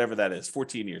whatever that is,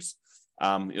 14 years,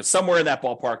 somewhere in that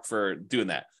ballpark for doing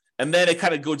that. And then it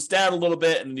kind of goes down a little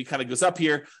bit and it kind of goes up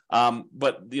here.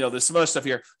 But there's some other stuff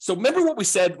here. So remember what we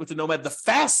said with the Nomad, the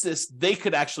fastest they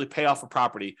could actually pay off a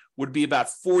property would be about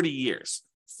 40 years.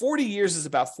 40 years is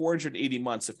about 480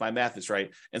 months, if my math is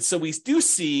right. And so we do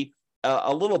see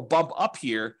a little bump up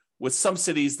here with some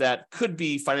cities that could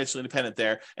be financially independent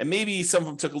there. And maybe some of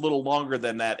them took a little longer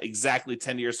than that, exactly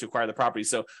 10 years to acquire the property.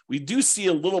 So we do see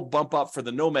a little bump up for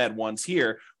the Nomad ones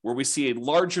here, where we see a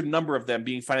larger number of them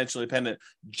being financially independent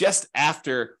just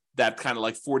after that kind of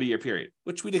like 40-year period,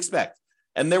 which we'd expect.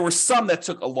 And there were some that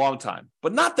took a long time,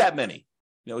 but not that many.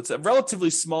 It's a relatively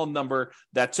small number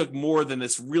that took more than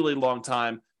this really long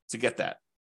time to get that.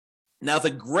 Now,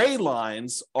 the gray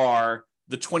lines are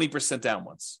the 20% down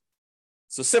ones.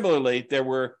 So similarly, there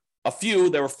were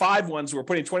 5 ones who were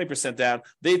putting 20% down.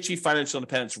 They achieved financial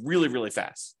independence really, really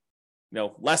fast.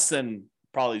 Less than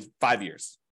probably 5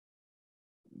 years.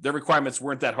 Their requirements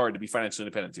weren't that hard to be financially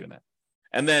independent doing that.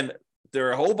 And then there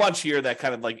are a whole bunch here that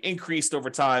kind of like increased over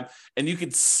time, and you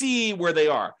can see where they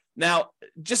are. Now,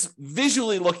 just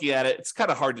visually looking at it, it's kind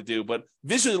of hard to do, but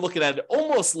visually looking at it, it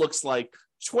almost looks like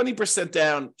 20%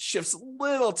 down shifts a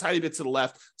little tiny bit to the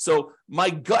left. So my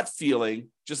gut feeling,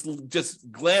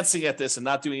 just glancing at this and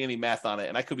not doing any math on it,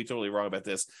 and I could be totally wrong about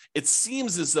this, it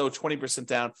seems as though 20%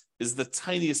 down is the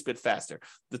tiniest bit faster,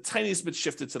 the tiniest bit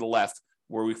shifted to the left,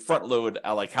 where we front load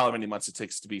like however many months it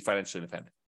takes to be financially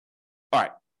independent. All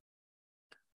right.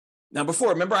 Now, before,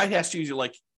 remember I asked you,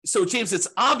 like, so James, it's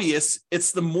obvious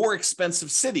it's the more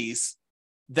expensive cities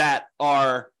that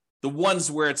are the ones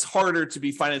where it's harder to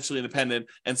be financially independent.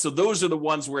 And so those are the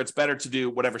ones where it's better to do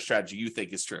whatever strategy you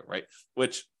think is true, right?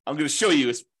 Which I'm going to show you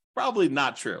is probably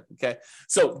not true, okay?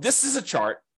 So this is a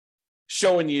chart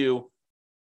showing you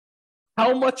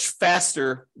how much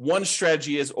faster one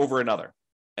strategy is over another.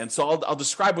 And so I'll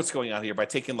describe what's going on here by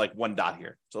taking like one dot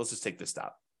here. So let's just take this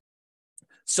dot.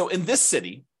 So in this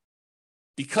city,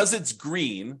 because it's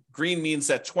green means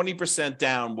that 20%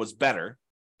 down was better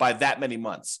by that many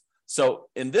months. So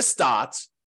in this dot,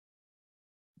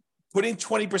 putting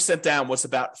 20% down was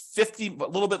about a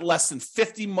little bit less than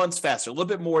 50 months faster, a little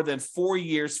bit more than 4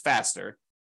 years faster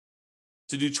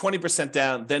to do 20%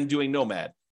 down than doing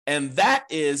Nomad. And that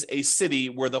is a city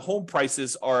where the home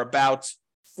prices are about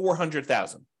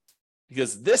 $400,000,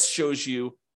 because this shows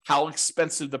you how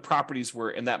expensive the properties were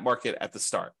in that market at the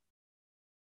start.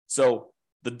 So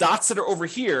the dots that are over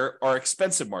here are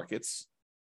expensive markets.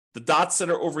 The dots that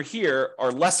are over here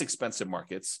are less expensive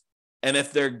markets. And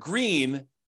if they're green,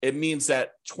 it means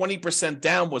that 20%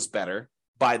 down was better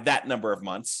by that number of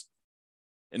months.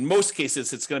 In most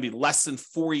cases, it's going to be less than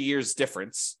 4 years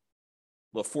difference.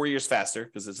 Well, 4 years faster,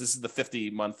 because this is the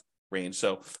 50-month range.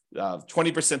 So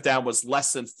 20% down was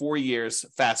less than 4 years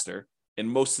faster in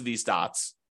most of these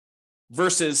dots.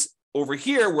 Versus over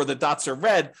here, where the dots are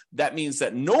red, that means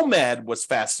that Nomad was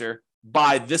faster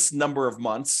by this number of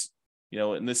months.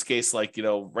 In this case, like,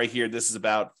 right here, this is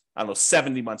about,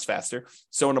 70 months faster.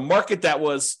 So in a market that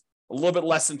was a little bit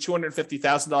less than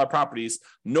 $250,000 properties,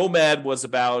 Nomad was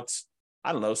about,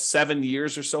 7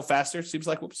 years or so faster. Seems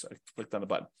like, whoops, I clicked on the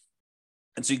button.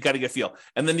 And so you got to get a feel.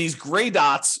 And then these gray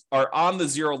dots are on the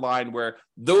zero line, where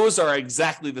those are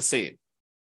exactly the same.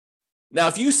 Now,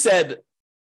 if you said,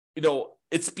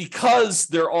 it's because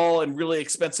they're all in really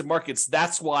expensive markets,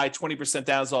 that's why 20%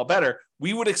 down is all better,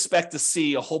 we would expect to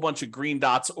see a whole bunch of green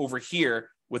dots over here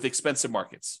with expensive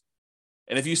markets.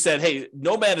 And if you said, hey,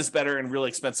 Nomad is better in really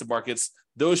expensive markets,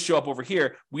 those show up over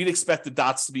here, we'd expect the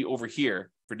dots to be over here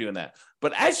for doing that.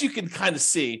 But as you can kind of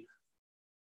see,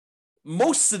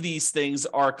 most of these things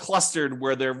are clustered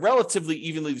where they're relatively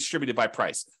evenly distributed by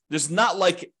price. There's not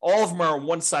like all of them are on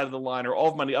one side of the line or all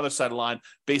of them on the other side of the line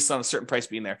based on a certain price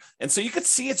being there. And so you could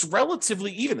see it's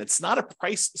relatively even. It's not a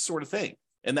price sort of thing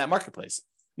in that marketplace.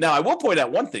 Now, I will point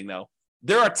out one thing, though.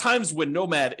 There are times when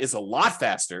Nomad is a lot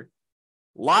faster,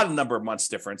 a lot of number of months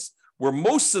difference, where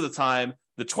most of the time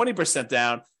the 20%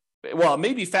 down, well, it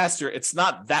may be faster. It's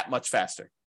not that much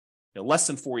faster, less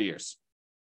than 4 years.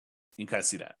 You can kind of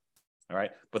see that. All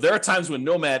right. But there are times when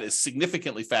Nomad is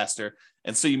significantly faster.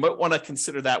 And so you might want to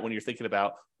consider that when you're thinking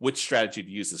about which strategy to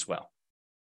use as well.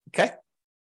 Okay. All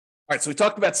right. So we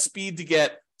talked about speed to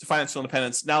get to financial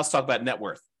independence. Now let's talk about net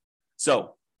worth.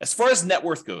 So as far as net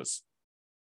worth goes,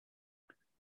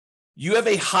 you have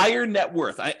a higher net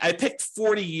worth. I picked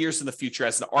 40 years in the future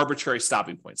as an arbitrary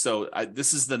stopping point. So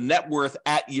this is the net worth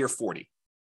at year 40.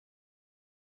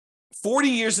 40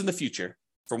 years in the future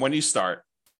from when you start,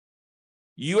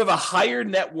 you have a higher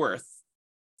net worth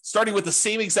starting with the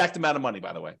same exact amount of money,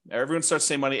 by the way. Everyone starts the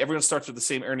same money. Everyone starts with the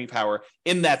same earning power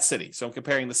in that city. So I'm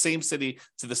comparing the same city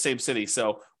to the same city.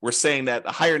 So we're saying that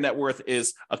a higher net worth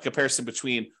is a comparison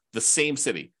between the same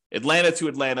city, Atlanta to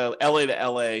Atlanta, LA to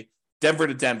LA, Denver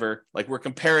to Denver. Like we're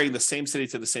comparing the same city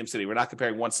to the same city. We're not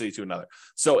comparing one city to another.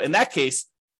 So in that case,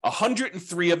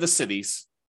 103 of the cities,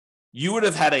 you would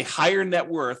have had a higher net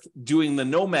worth doing the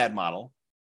nomad model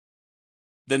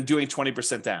than doing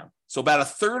 20% down. So about a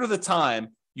third of the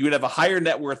time, you would have a higher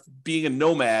net worth being a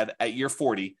nomad at year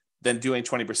 40 than doing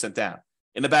 20% down.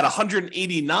 In about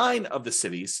 189 of the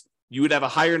cities, you would have a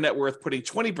higher net worth putting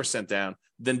 20% down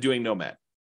than doing nomad.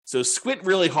 So squint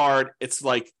really hard. It's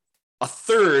like a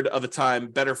third of the time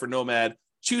better for nomad,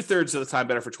 2/3 of the time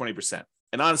better for 20%.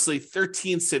 And honestly,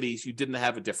 13 cities, you didn't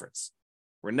have a difference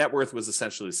where net worth was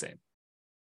essentially the same.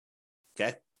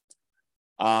 Okay.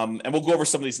 And we'll go over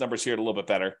some of these numbers here a little bit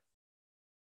better.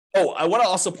 Oh, I want to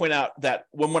also point out that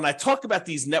when I talk about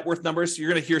these net worth numbers, you're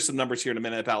going to hear some numbers here in a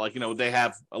minute about like, they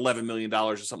have $11 million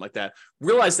or something like that.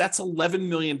 Realize that's $11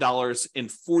 million in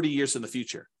 40 years in the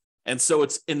future. And so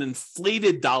it's an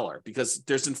inflated dollar because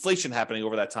there's inflation happening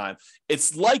over that time.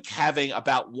 It's like having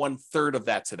about 1/3 of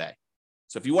that today.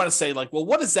 So if you want to say like, well,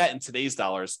 what is that in today's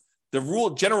dollars?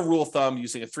 The general rule of thumb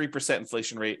using a 3%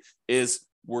 inflation rate is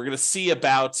we're going to see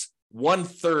about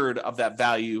 1/3 of that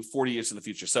value 40 years in the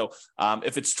future. So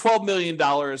if it's $12 million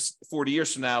 40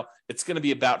 years from now, it's going to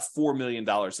be about $4 million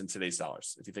in today's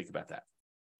dollars, if you think about that.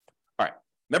 All right.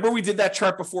 Remember we did that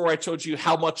chart before where I told you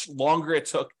how much longer it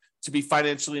took to be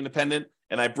financially independent?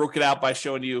 And I broke it out by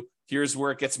showing you here's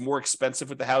where it gets more expensive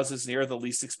with the houses, and here are the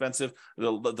least expensive, the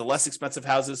less expensive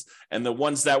houses. And the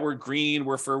ones that were green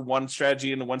were for one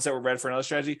strategy and the ones that were red for another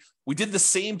strategy. We did the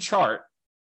same chart,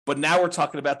 but now we're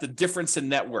talking about the difference in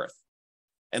net worth.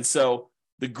 And so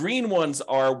the green ones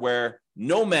are where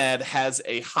nomad has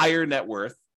a higher net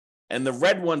worth, and the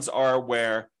red ones are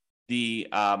where the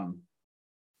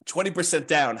 20%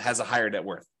 down has a higher net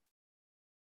worth.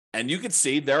 And you can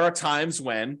see there are times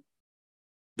when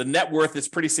the net worth is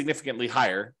pretty significantly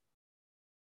higher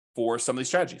for some of these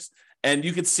strategies. And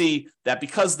you can see that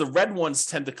because the red ones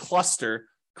tend to cluster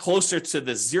closer to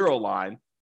the zero line,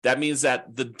 that means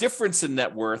that the difference in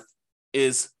net worth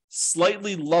is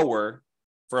slightly lower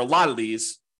for a lot of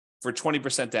these for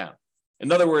 20% down.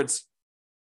 In other words,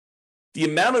 the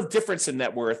amount of difference in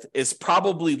net worth is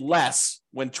probably less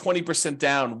when 20%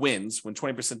 down wins, when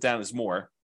 20% down is more.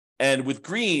 And with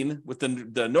green, with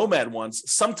the nomad ones,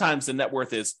 sometimes the net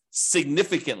worth is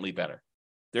significantly better.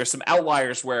 There are some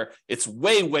outliers where it's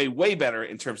way, way, way better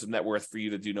in terms of net worth for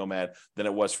you to do nomad than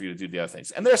it was for you to do the other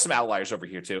things. And there are some outliers over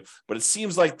here too, but it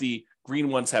seems like the green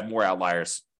ones have more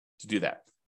outliers to do that.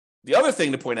 The other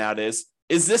thing to point out is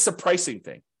this a pricing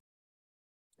thing?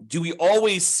 Do we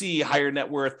always see higher net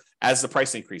worth as the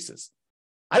price increases?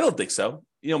 I don't think so.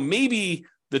 Maybe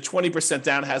the 20%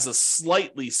 down has a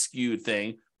slightly skewed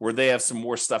thing where they have some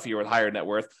more stuff here with higher net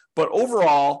worth. But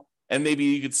overall, and maybe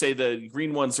you could say the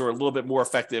green ones are a little bit more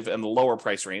effective in the lower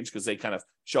price range because they kind of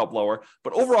show up lower.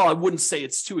 But overall, I wouldn't say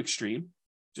it's too extreme.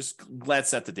 Just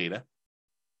glance at the data.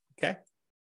 Okay.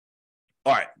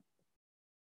 All right.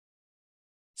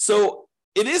 So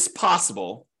it is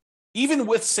possible, even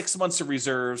with 6 months of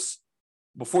reserves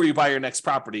before you buy your next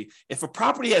property, if a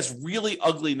property has really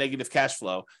ugly negative cash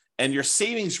flow and your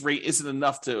savings rate isn't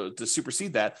enough to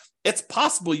supersede that, it's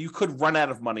possible you could run out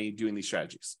of money doing these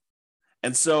strategies.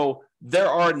 And so there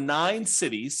are 9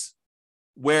 cities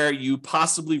where you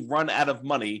possibly run out of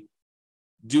money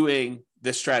doing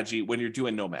this strategy when you're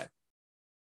doing nomad.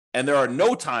 And there are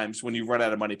no times when you run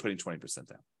out of money putting 20%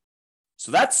 down.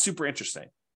 So that's super interesting.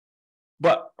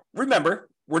 But remember,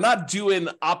 we're not doing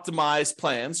optimized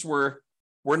plans. We're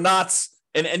not,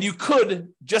 and you could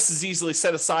just as easily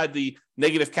set aside the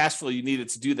negative cash flow you needed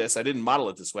to do this. I didn't model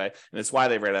it this way, and it's why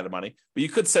they ran out of money. But you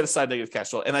could set aside negative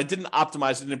cash flow, and I didn't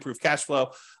optimize it and improve cash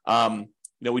flow.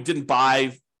 We didn't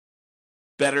buy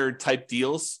better type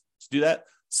deals to do that.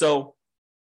 So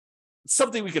it's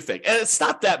something we could fake, and it's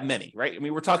not that many, right? I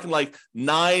mean, we're talking like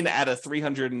 9 out of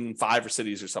 305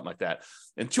 cities or something like that.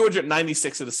 And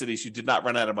 296 of the cities, you did not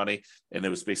run out of money, and it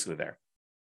was basically there.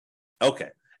 Okay.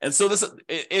 And so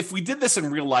if we did this in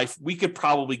real life, we could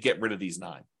probably get rid of these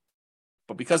 9.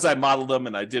 But because I modeled them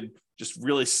and I did just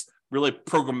really, really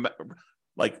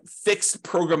fixed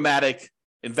programmatic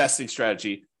investing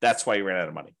strategy, that's why you ran out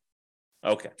of money.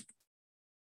 Okay.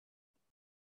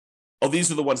 Oh,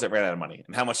 these are the ones that ran out of money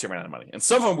and how much they ran out of money. And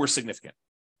some of them were significant,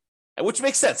 which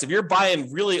makes sense. If you're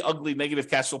buying really ugly negative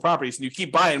cash flow properties and you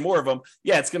keep buying more of them,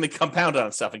 yeah, it's going to compound on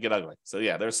itself and get ugly. So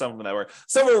yeah, there's some of them that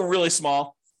were really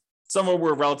small. Some of them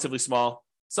were relatively small.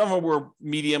 Some of them were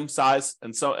medium size,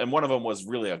 and one of them was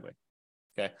really ugly.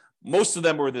 Okay. Most of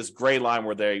them were this gray line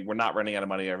where they were not running out of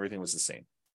money. Everything was the same.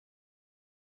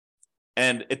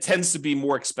 And it tends to be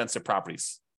more expensive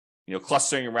properties,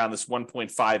 clustering around this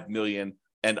 1.5 million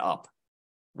and up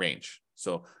range.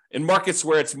 So in markets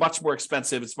where it's much more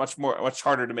expensive, it's much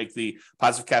harder to make the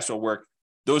positive cash flow work.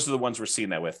 Those are the ones we're seeing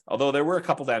that with. Although there were a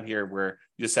couple down here where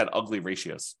you just had ugly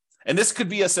ratios. And this could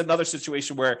be another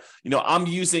situation where, I'm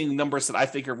using numbers that I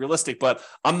think are realistic, but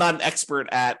I'm not an expert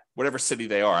at whatever city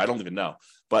they are. I don't even know.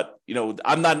 But,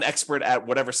 I'm not an expert at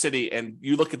whatever city. And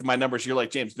you look at my numbers, you're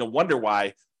like, James, no wonder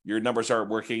why your numbers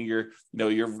aren't working. Your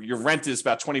rent is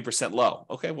about 20% low.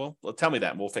 Okay, well, tell me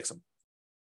that and we'll fix them.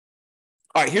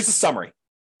 All right, here's the summary.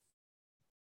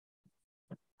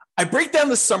 I break down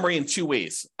the summary in two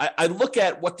ways. I look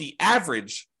at what the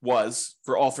average was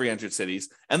for all 300 cities,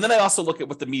 and then I also look at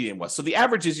what the median was. So the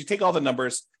average is you take all the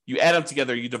numbers, you add them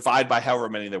together, you divide by however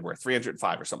many there were,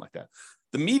 305 or something like that.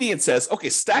 The median says, okay,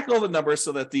 stack all the numbers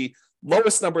so that the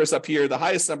lowest number is up here, the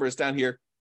highest number is down here,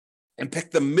 and pick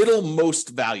the middlemost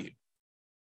value.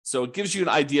 So it gives you an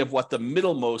idea of what the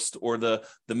middlemost or the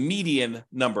median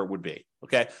number would be.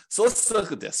 Okay, so let's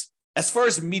look at this. As far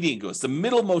as median goes, the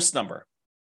middlemost number,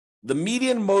 the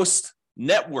median most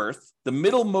net worth, the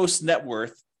middlemost net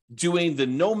worth doing the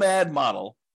Nomad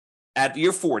model at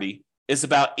year 40 is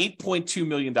about $8.2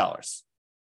 million.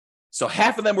 So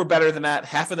half of them were better than that,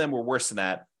 half of them were worse than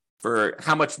that for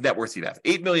how much net worth you'd have.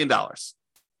 $8 million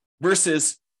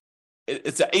versus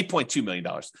it's at $8.2 million.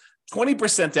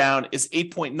 20% down is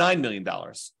 $8.9 million.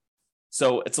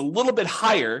 So it's a little bit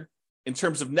higher in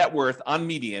terms of net worth on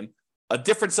median, a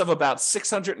difference of about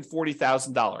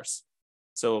 $640,000.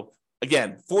 So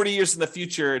again, 40 years in the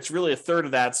future, it's really a third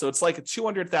of that. So it's like a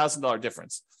 $200,000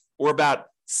 difference, or about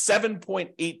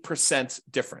 7.8%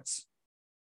 difference.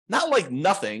 Not like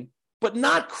nothing, but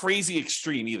not crazy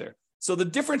extreme either. So the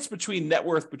difference between net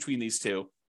worth between these two,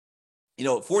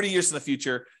 40 years in the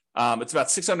future, it's about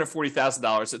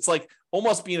 $640,000. It's like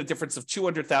almost being a difference of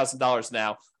 $200,000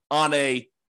 now on a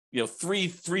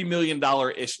 $3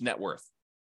 million-ish net worth.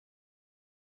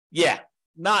 Yeah,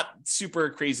 not super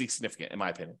crazy significant in my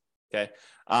opinion. Okay,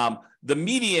 the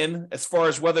median, as far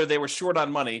as whether they were short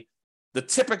on money, the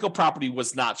typical property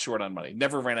was not short on money,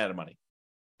 never ran out of money,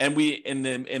 and we in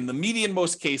the median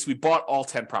most case we bought all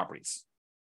 10 properties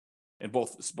in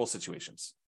both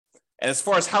situations. And as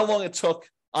far as how long it took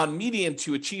on median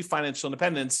to achieve financial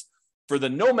independence, for the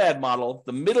Nomad model,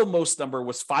 the middlemost number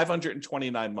was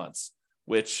 529 months.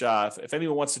 Which, if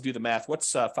anyone wants to do the math,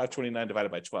 what's 529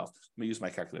 divided by 12? Let me use my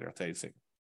calculator. I'll tell you a second.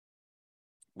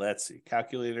 Let's see.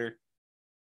 Calculator.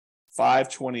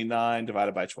 529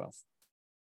 divided by 12.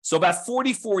 So about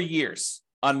 44 years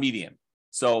on median.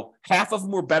 So half of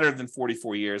them were better than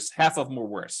 44 years. Half of them were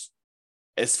worse.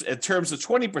 In terms of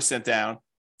 20% down,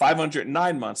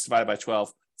 509 months divided by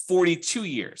 12, 42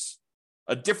 years.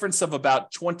 A difference of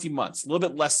about 20 months. A little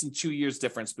bit less than 2 years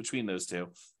difference between those two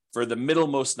for the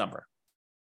middlemost number.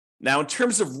 Now, in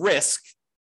terms of risk,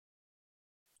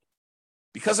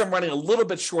 because I'm running a little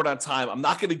bit short on time, I'm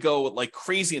not going to go like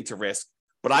crazy into risk,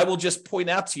 but I will just point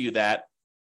out to you that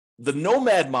the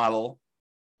Nomad model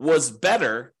was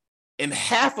better in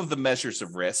half of the measures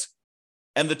of risk,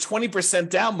 and the 20%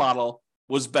 down model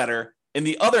was better in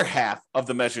the other half of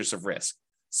the measures of risk.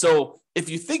 So if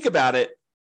you think about it,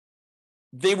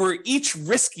 they were each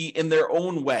risky in their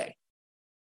own way.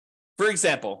 For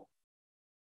example,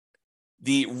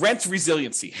 the rent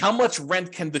resiliency, how much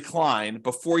rent can decline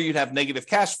before you'd have negative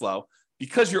cash flow,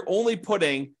 because you're only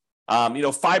putting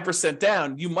 5%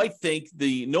 down, you might think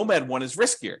the Nomad one is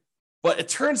riskier. But it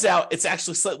turns out it's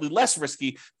actually slightly less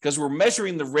risky because we're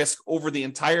measuring the risk over the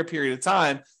entire period of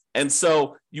time. And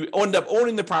so you end up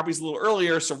owning the properties a little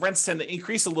earlier, so rents tend to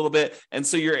increase a little bit. And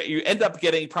so you end up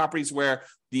getting properties where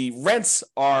the rents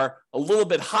are a little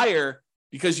bit higher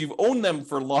because you've owned them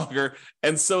for longer.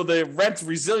 And so the rent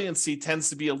resiliency tends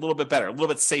to be a little bit better, a little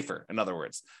bit safer, in other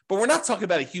words. But we're not talking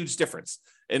about a huge difference.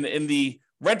 In the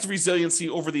rent resiliency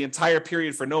over the entire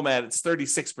period for Nomad, it's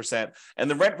 36%. And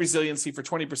the rent resiliency for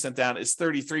 20% down is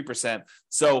 33%.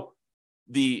 So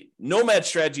the Nomad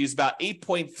strategy is about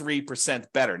 8.3%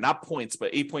 better, not points,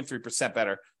 but 8.3%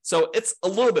 better. So it's a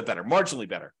little bit better, marginally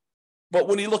better. But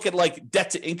when you look at like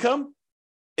debt to income,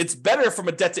 it's better from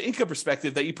a debt to income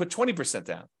perspective that you put 20%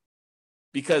 down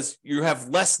because you have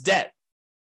less debt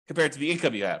compared to the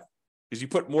income you have because you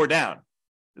put more down.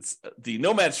 The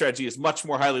Nomad strategy is much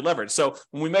more highly leveraged. So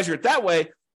when we measure it that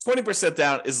way, 20%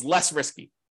 down is less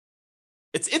risky.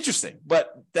 It's interesting,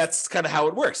 but that's kind of how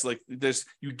it works. Like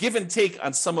you give and take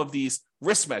on some of these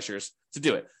risk measures to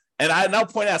do it. And I now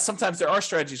point out sometimes there are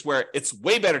strategies where it's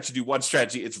way better to do one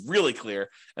strategy. It's really clear.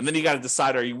 And then you got to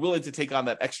decide, are you willing to take on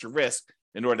that extra risk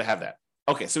in order to have that?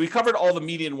 Okay, so we covered all the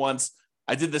median ones.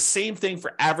 I did the same thing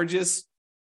for averages.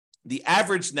 The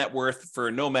average net worth for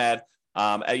a nomad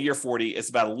at year 40 is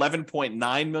about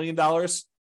 $11.9 million.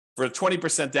 For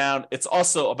 20% down, it's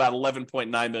also about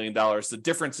 $11.9 million. The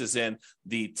difference is in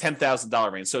the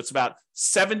 $10,000 range. So it's about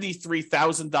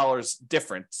 $73,000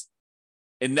 difference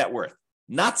in net worth.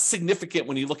 Not significant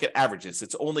when you look at averages.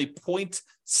 It's only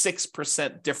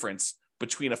 0.6% difference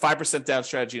between a 5% down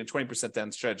strategy and a 20%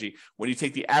 down strategy when you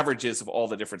take the averages of all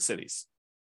the different cities.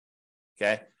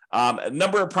 Okay.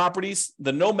 Number of properties,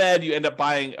 the nomad, you end up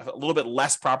buying a little bit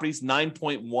less properties,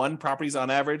 9.1 properties on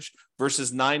average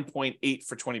versus 9.8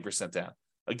 for 20% down.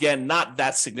 Again, not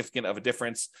that significant of a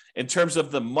difference. In terms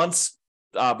of the months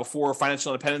before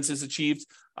financial independence is achieved,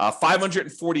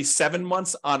 547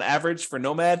 months on average for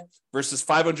nomad versus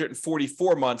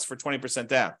 544 months for 20%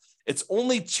 down. It's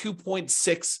only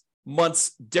 2.6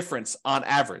 months difference on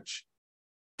average.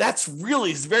 That's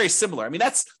really very similar. I mean,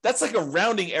 that's like a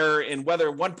rounding error in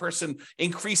whether one person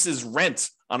increases rent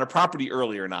on a property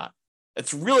early or not.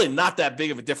 It's really not that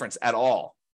big of a difference at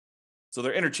all. So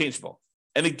they're interchangeable.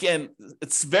 And again,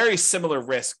 it's very similar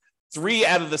risk. 3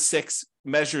 out of the 6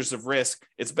 measures of risk,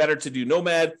 it's better to do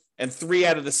nomad, and 3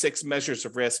 out of the 6 measures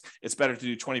of risk, it's better to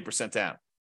do 20% down.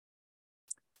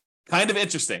 Kind of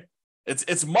interesting.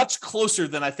 It's much closer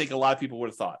than I think a lot of people would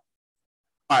have thought.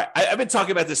 All right, I've been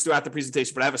talking about this throughout the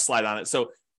presentation, but I have a slide on it.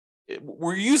 So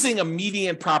we're using a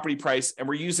median property price, and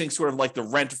we're using sort of like the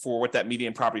rent for what that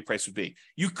median property price would be.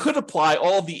 You could apply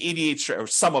all of the 88, or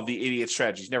some of the 88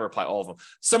 strategies, never apply all of them.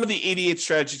 Some of the 88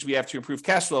 strategies we have to improve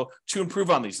cash flow to improve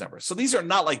on these numbers. So these are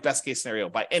not like best case scenario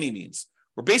by any means.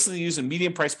 We're basically using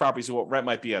median price properties and what rent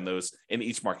might be on those in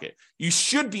each market. You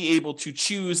should be able to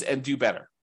choose and do better.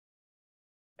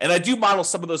 And I do model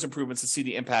some of those improvements to see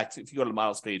the impact. If you go to the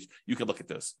models page, you can look at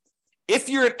those. If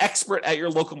you're an expert at your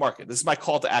local market, this is my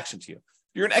call to action to you.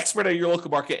 If you're an expert at your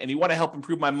local market and you want to help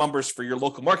improve my numbers for your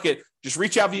local market, just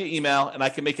reach out via email and I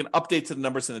can make an update to the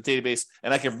numbers in the database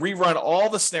and I can rerun all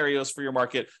the scenarios for your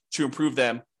market to improve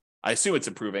them. I assume it's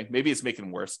improving. Maybe it's making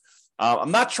them worse.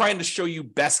 I'm not trying to show you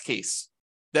best case.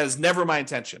 That is never my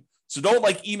intention. So don't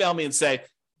email me and say,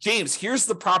 James, here's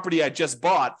the property I just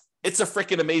bought. It's a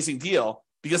freaking amazing deal.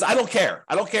 Because I don't care.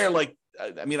 I don't care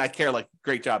I care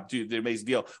great job, dude, the amazing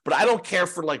deal. But I don't care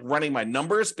for running my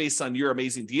numbers based on your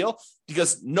amazing deal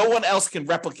because no one else can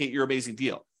replicate your amazing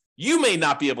deal. You may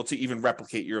not be able to even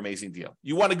replicate your amazing deal.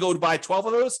 You want to go buy 12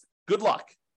 of those? Good luck.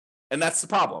 And that's the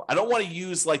problem. I don't want to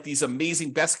use these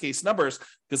amazing best case numbers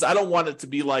because I don't want it to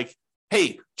be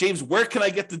hey, James, where can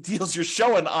I get the deals you're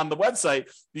showing on the website?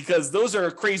 Because those are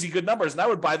crazy good numbers. And I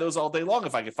would buy those all day long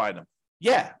if I could find them.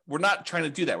 Yeah, we're not trying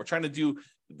to do that. We're trying to do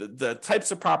the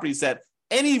types of properties that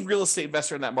any real estate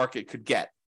investor in that market could get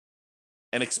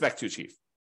and expect to achieve.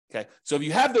 Okay, so if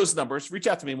you have those numbers, reach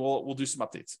out to me and we'll do some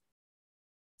updates.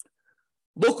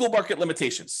 Local market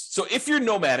limitations. So if you're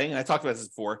nomading, and I talked about this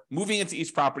before, moving into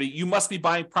each property, you must be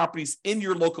buying properties in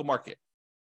your local market.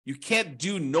 You can't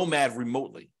do nomad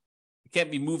remotely. You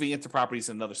can't be moving into properties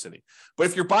in another city. But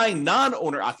if you're buying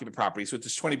non-owner occupant properties, which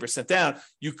is 20% down,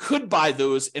 you could buy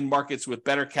those in markets with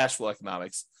better cash flow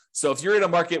economics. So if you're in a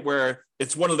market where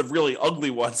it's one of the really ugly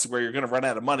ones where you're going to run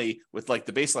out of money with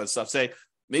the baseline stuff, say,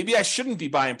 maybe I shouldn't be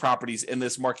buying properties in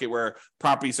this market where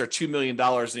properties are $2 million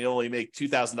and you only make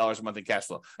 $2,000 a month in cash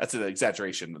flow. That's an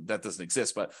exaggeration. That doesn't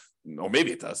exist, or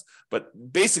maybe it does. But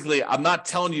basically, I'm not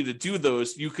telling you to do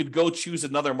those. You could go choose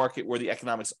another market where the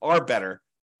economics are better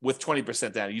with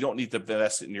 20% down. You don't need to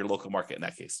invest in your local market in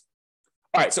that case.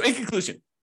 All right, so in conclusion,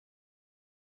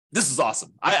 this is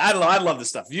awesome. I don't know. I love this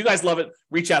stuff. If you guys love it,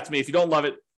 reach out to me. If you don't love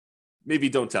it, maybe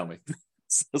don't tell me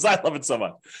because I love it so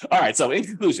much. All right. So in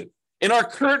conclusion, in our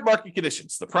current market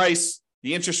conditions, the price,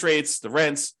 the interest rates, the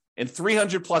rents in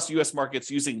 300 plus US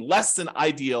markets using less than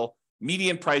ideal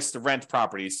median price to rent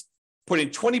properties, putting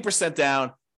 20%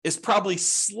 down is probably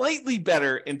slightly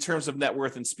better in terms of net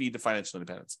worth and speed to financial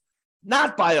independence.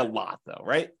 Not by a lot though,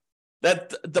 right?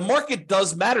 That the market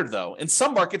does matter, though. In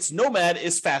some markets, nomad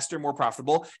is faster, more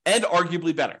profitable, and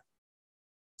arguably better.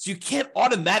 So you can't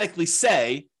automatically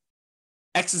say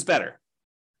X is better.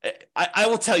 I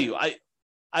will tell you,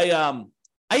 I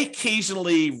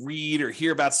occasionally read or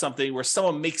hear about something where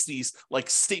someone makes these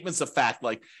statements of fact,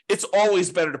 it's always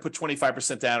better to put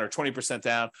 25% down or 20%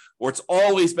 down, or it's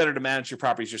always better to manage your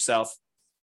properties yourself.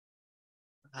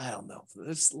 I don't know.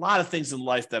 There's a lot of things in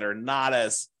life that are not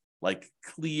as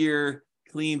clear,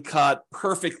 clean cut,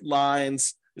 perfect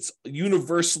lines. it's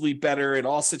universally better in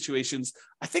all situations.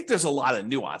 I think there's a lot of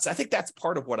nuance. I think that's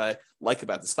part of what I like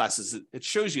about this class is it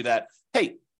shows you that,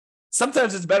 hey,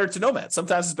 sometimes it's better to nomad.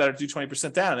 Sometimes it's better to do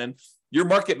 20% down, and your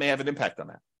market may have an impact on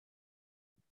that.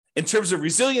 In terms of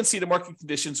resiliency to market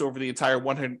conditions over the entire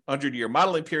 100-year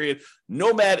modeling period,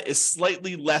 nomad is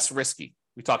slightly less risky.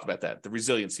 We talked about that, the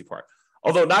resiliency part.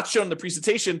 Although not shown in the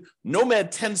presentation,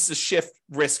 nomad tends to shift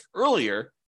risk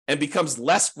earlier and becomes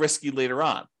less risky later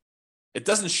on. It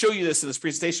doesn't show you this in this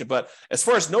presentation, but as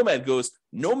far as nomad goes,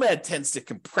 nomad tends to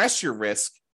compress your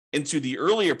risk into the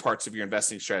earlier parts of your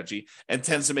investing strategy and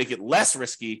tends to make it less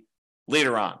risky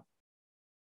later on.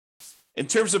 In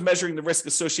terms of measuring the risk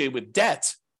associated with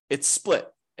debt, it's split.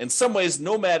 In some ways,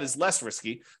 nomad is less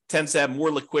risky, tends to have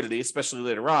more liquidity, especially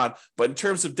later on. But in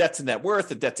terms of debt to net worth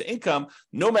and debt to income,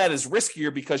 nomad is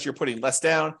riskier because you're putting less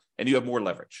down and you have more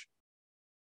leverage.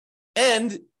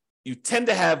 And you tend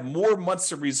to have more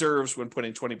months of reserves when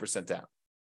putting 20% down.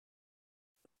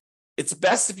 It's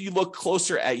best if you look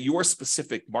closer at your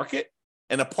specific market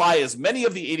and apply as many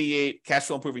of the 88 cash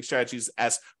flow improving strategies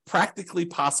as practically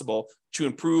possible to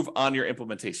improve on your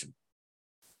implementation.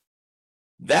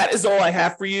 That is all I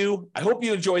have for you. I hope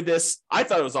you enjoyed this. I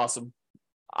thought it was awesome.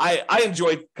 I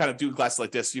enjoyed kind of doing classes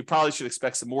like this. You probably should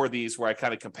expect some more of these where I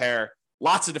kind of compare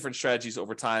lots of different strategies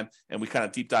over time and we kind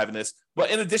of deep dive in this.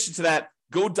 But in addition to that,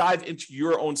 go dive into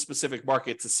your own specific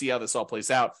market to see how this all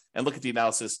plays out and look at the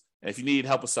analysis. And if you need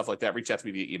help with stuff like that, reach out to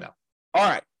me via email. All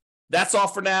right. That's all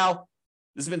for now.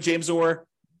 This has been James Orr.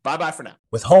 Bye-bye for now.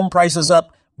 With home prices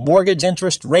up, mortgage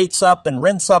interest rates up, and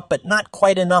rents up, but not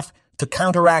quite enough to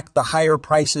counteract the higher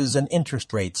prices and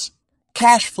interest rates,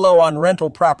 cash flow on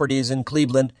rental properties in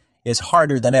Cleveland is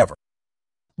harder than ever.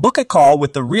 Book a call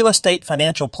with the Real Estate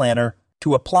Financial Planner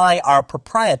to apply our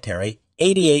proprietary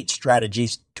 88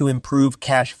 strategies to improve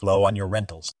cash flow on your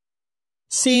rentals.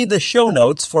 See the show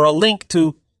notes for a link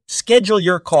to schedule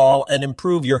your call and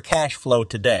improve your cash flow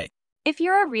today. If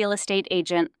you're a real estate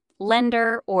agent,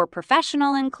 lender, or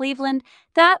professional in Cleveland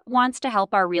that wants to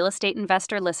help our real estate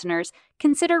investor listeners,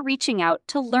 consider reaching out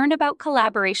to learn about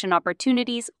collaboration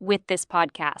opportunities with this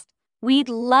podcast. We'd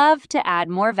love to add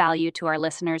more value to our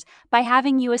listeners by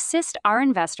having you assist our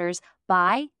investors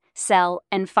buy, sell,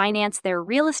 and finance their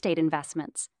real estate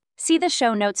investments. See the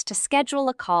show notes to schedule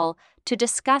a call to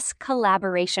discuss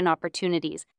collaboration opportunities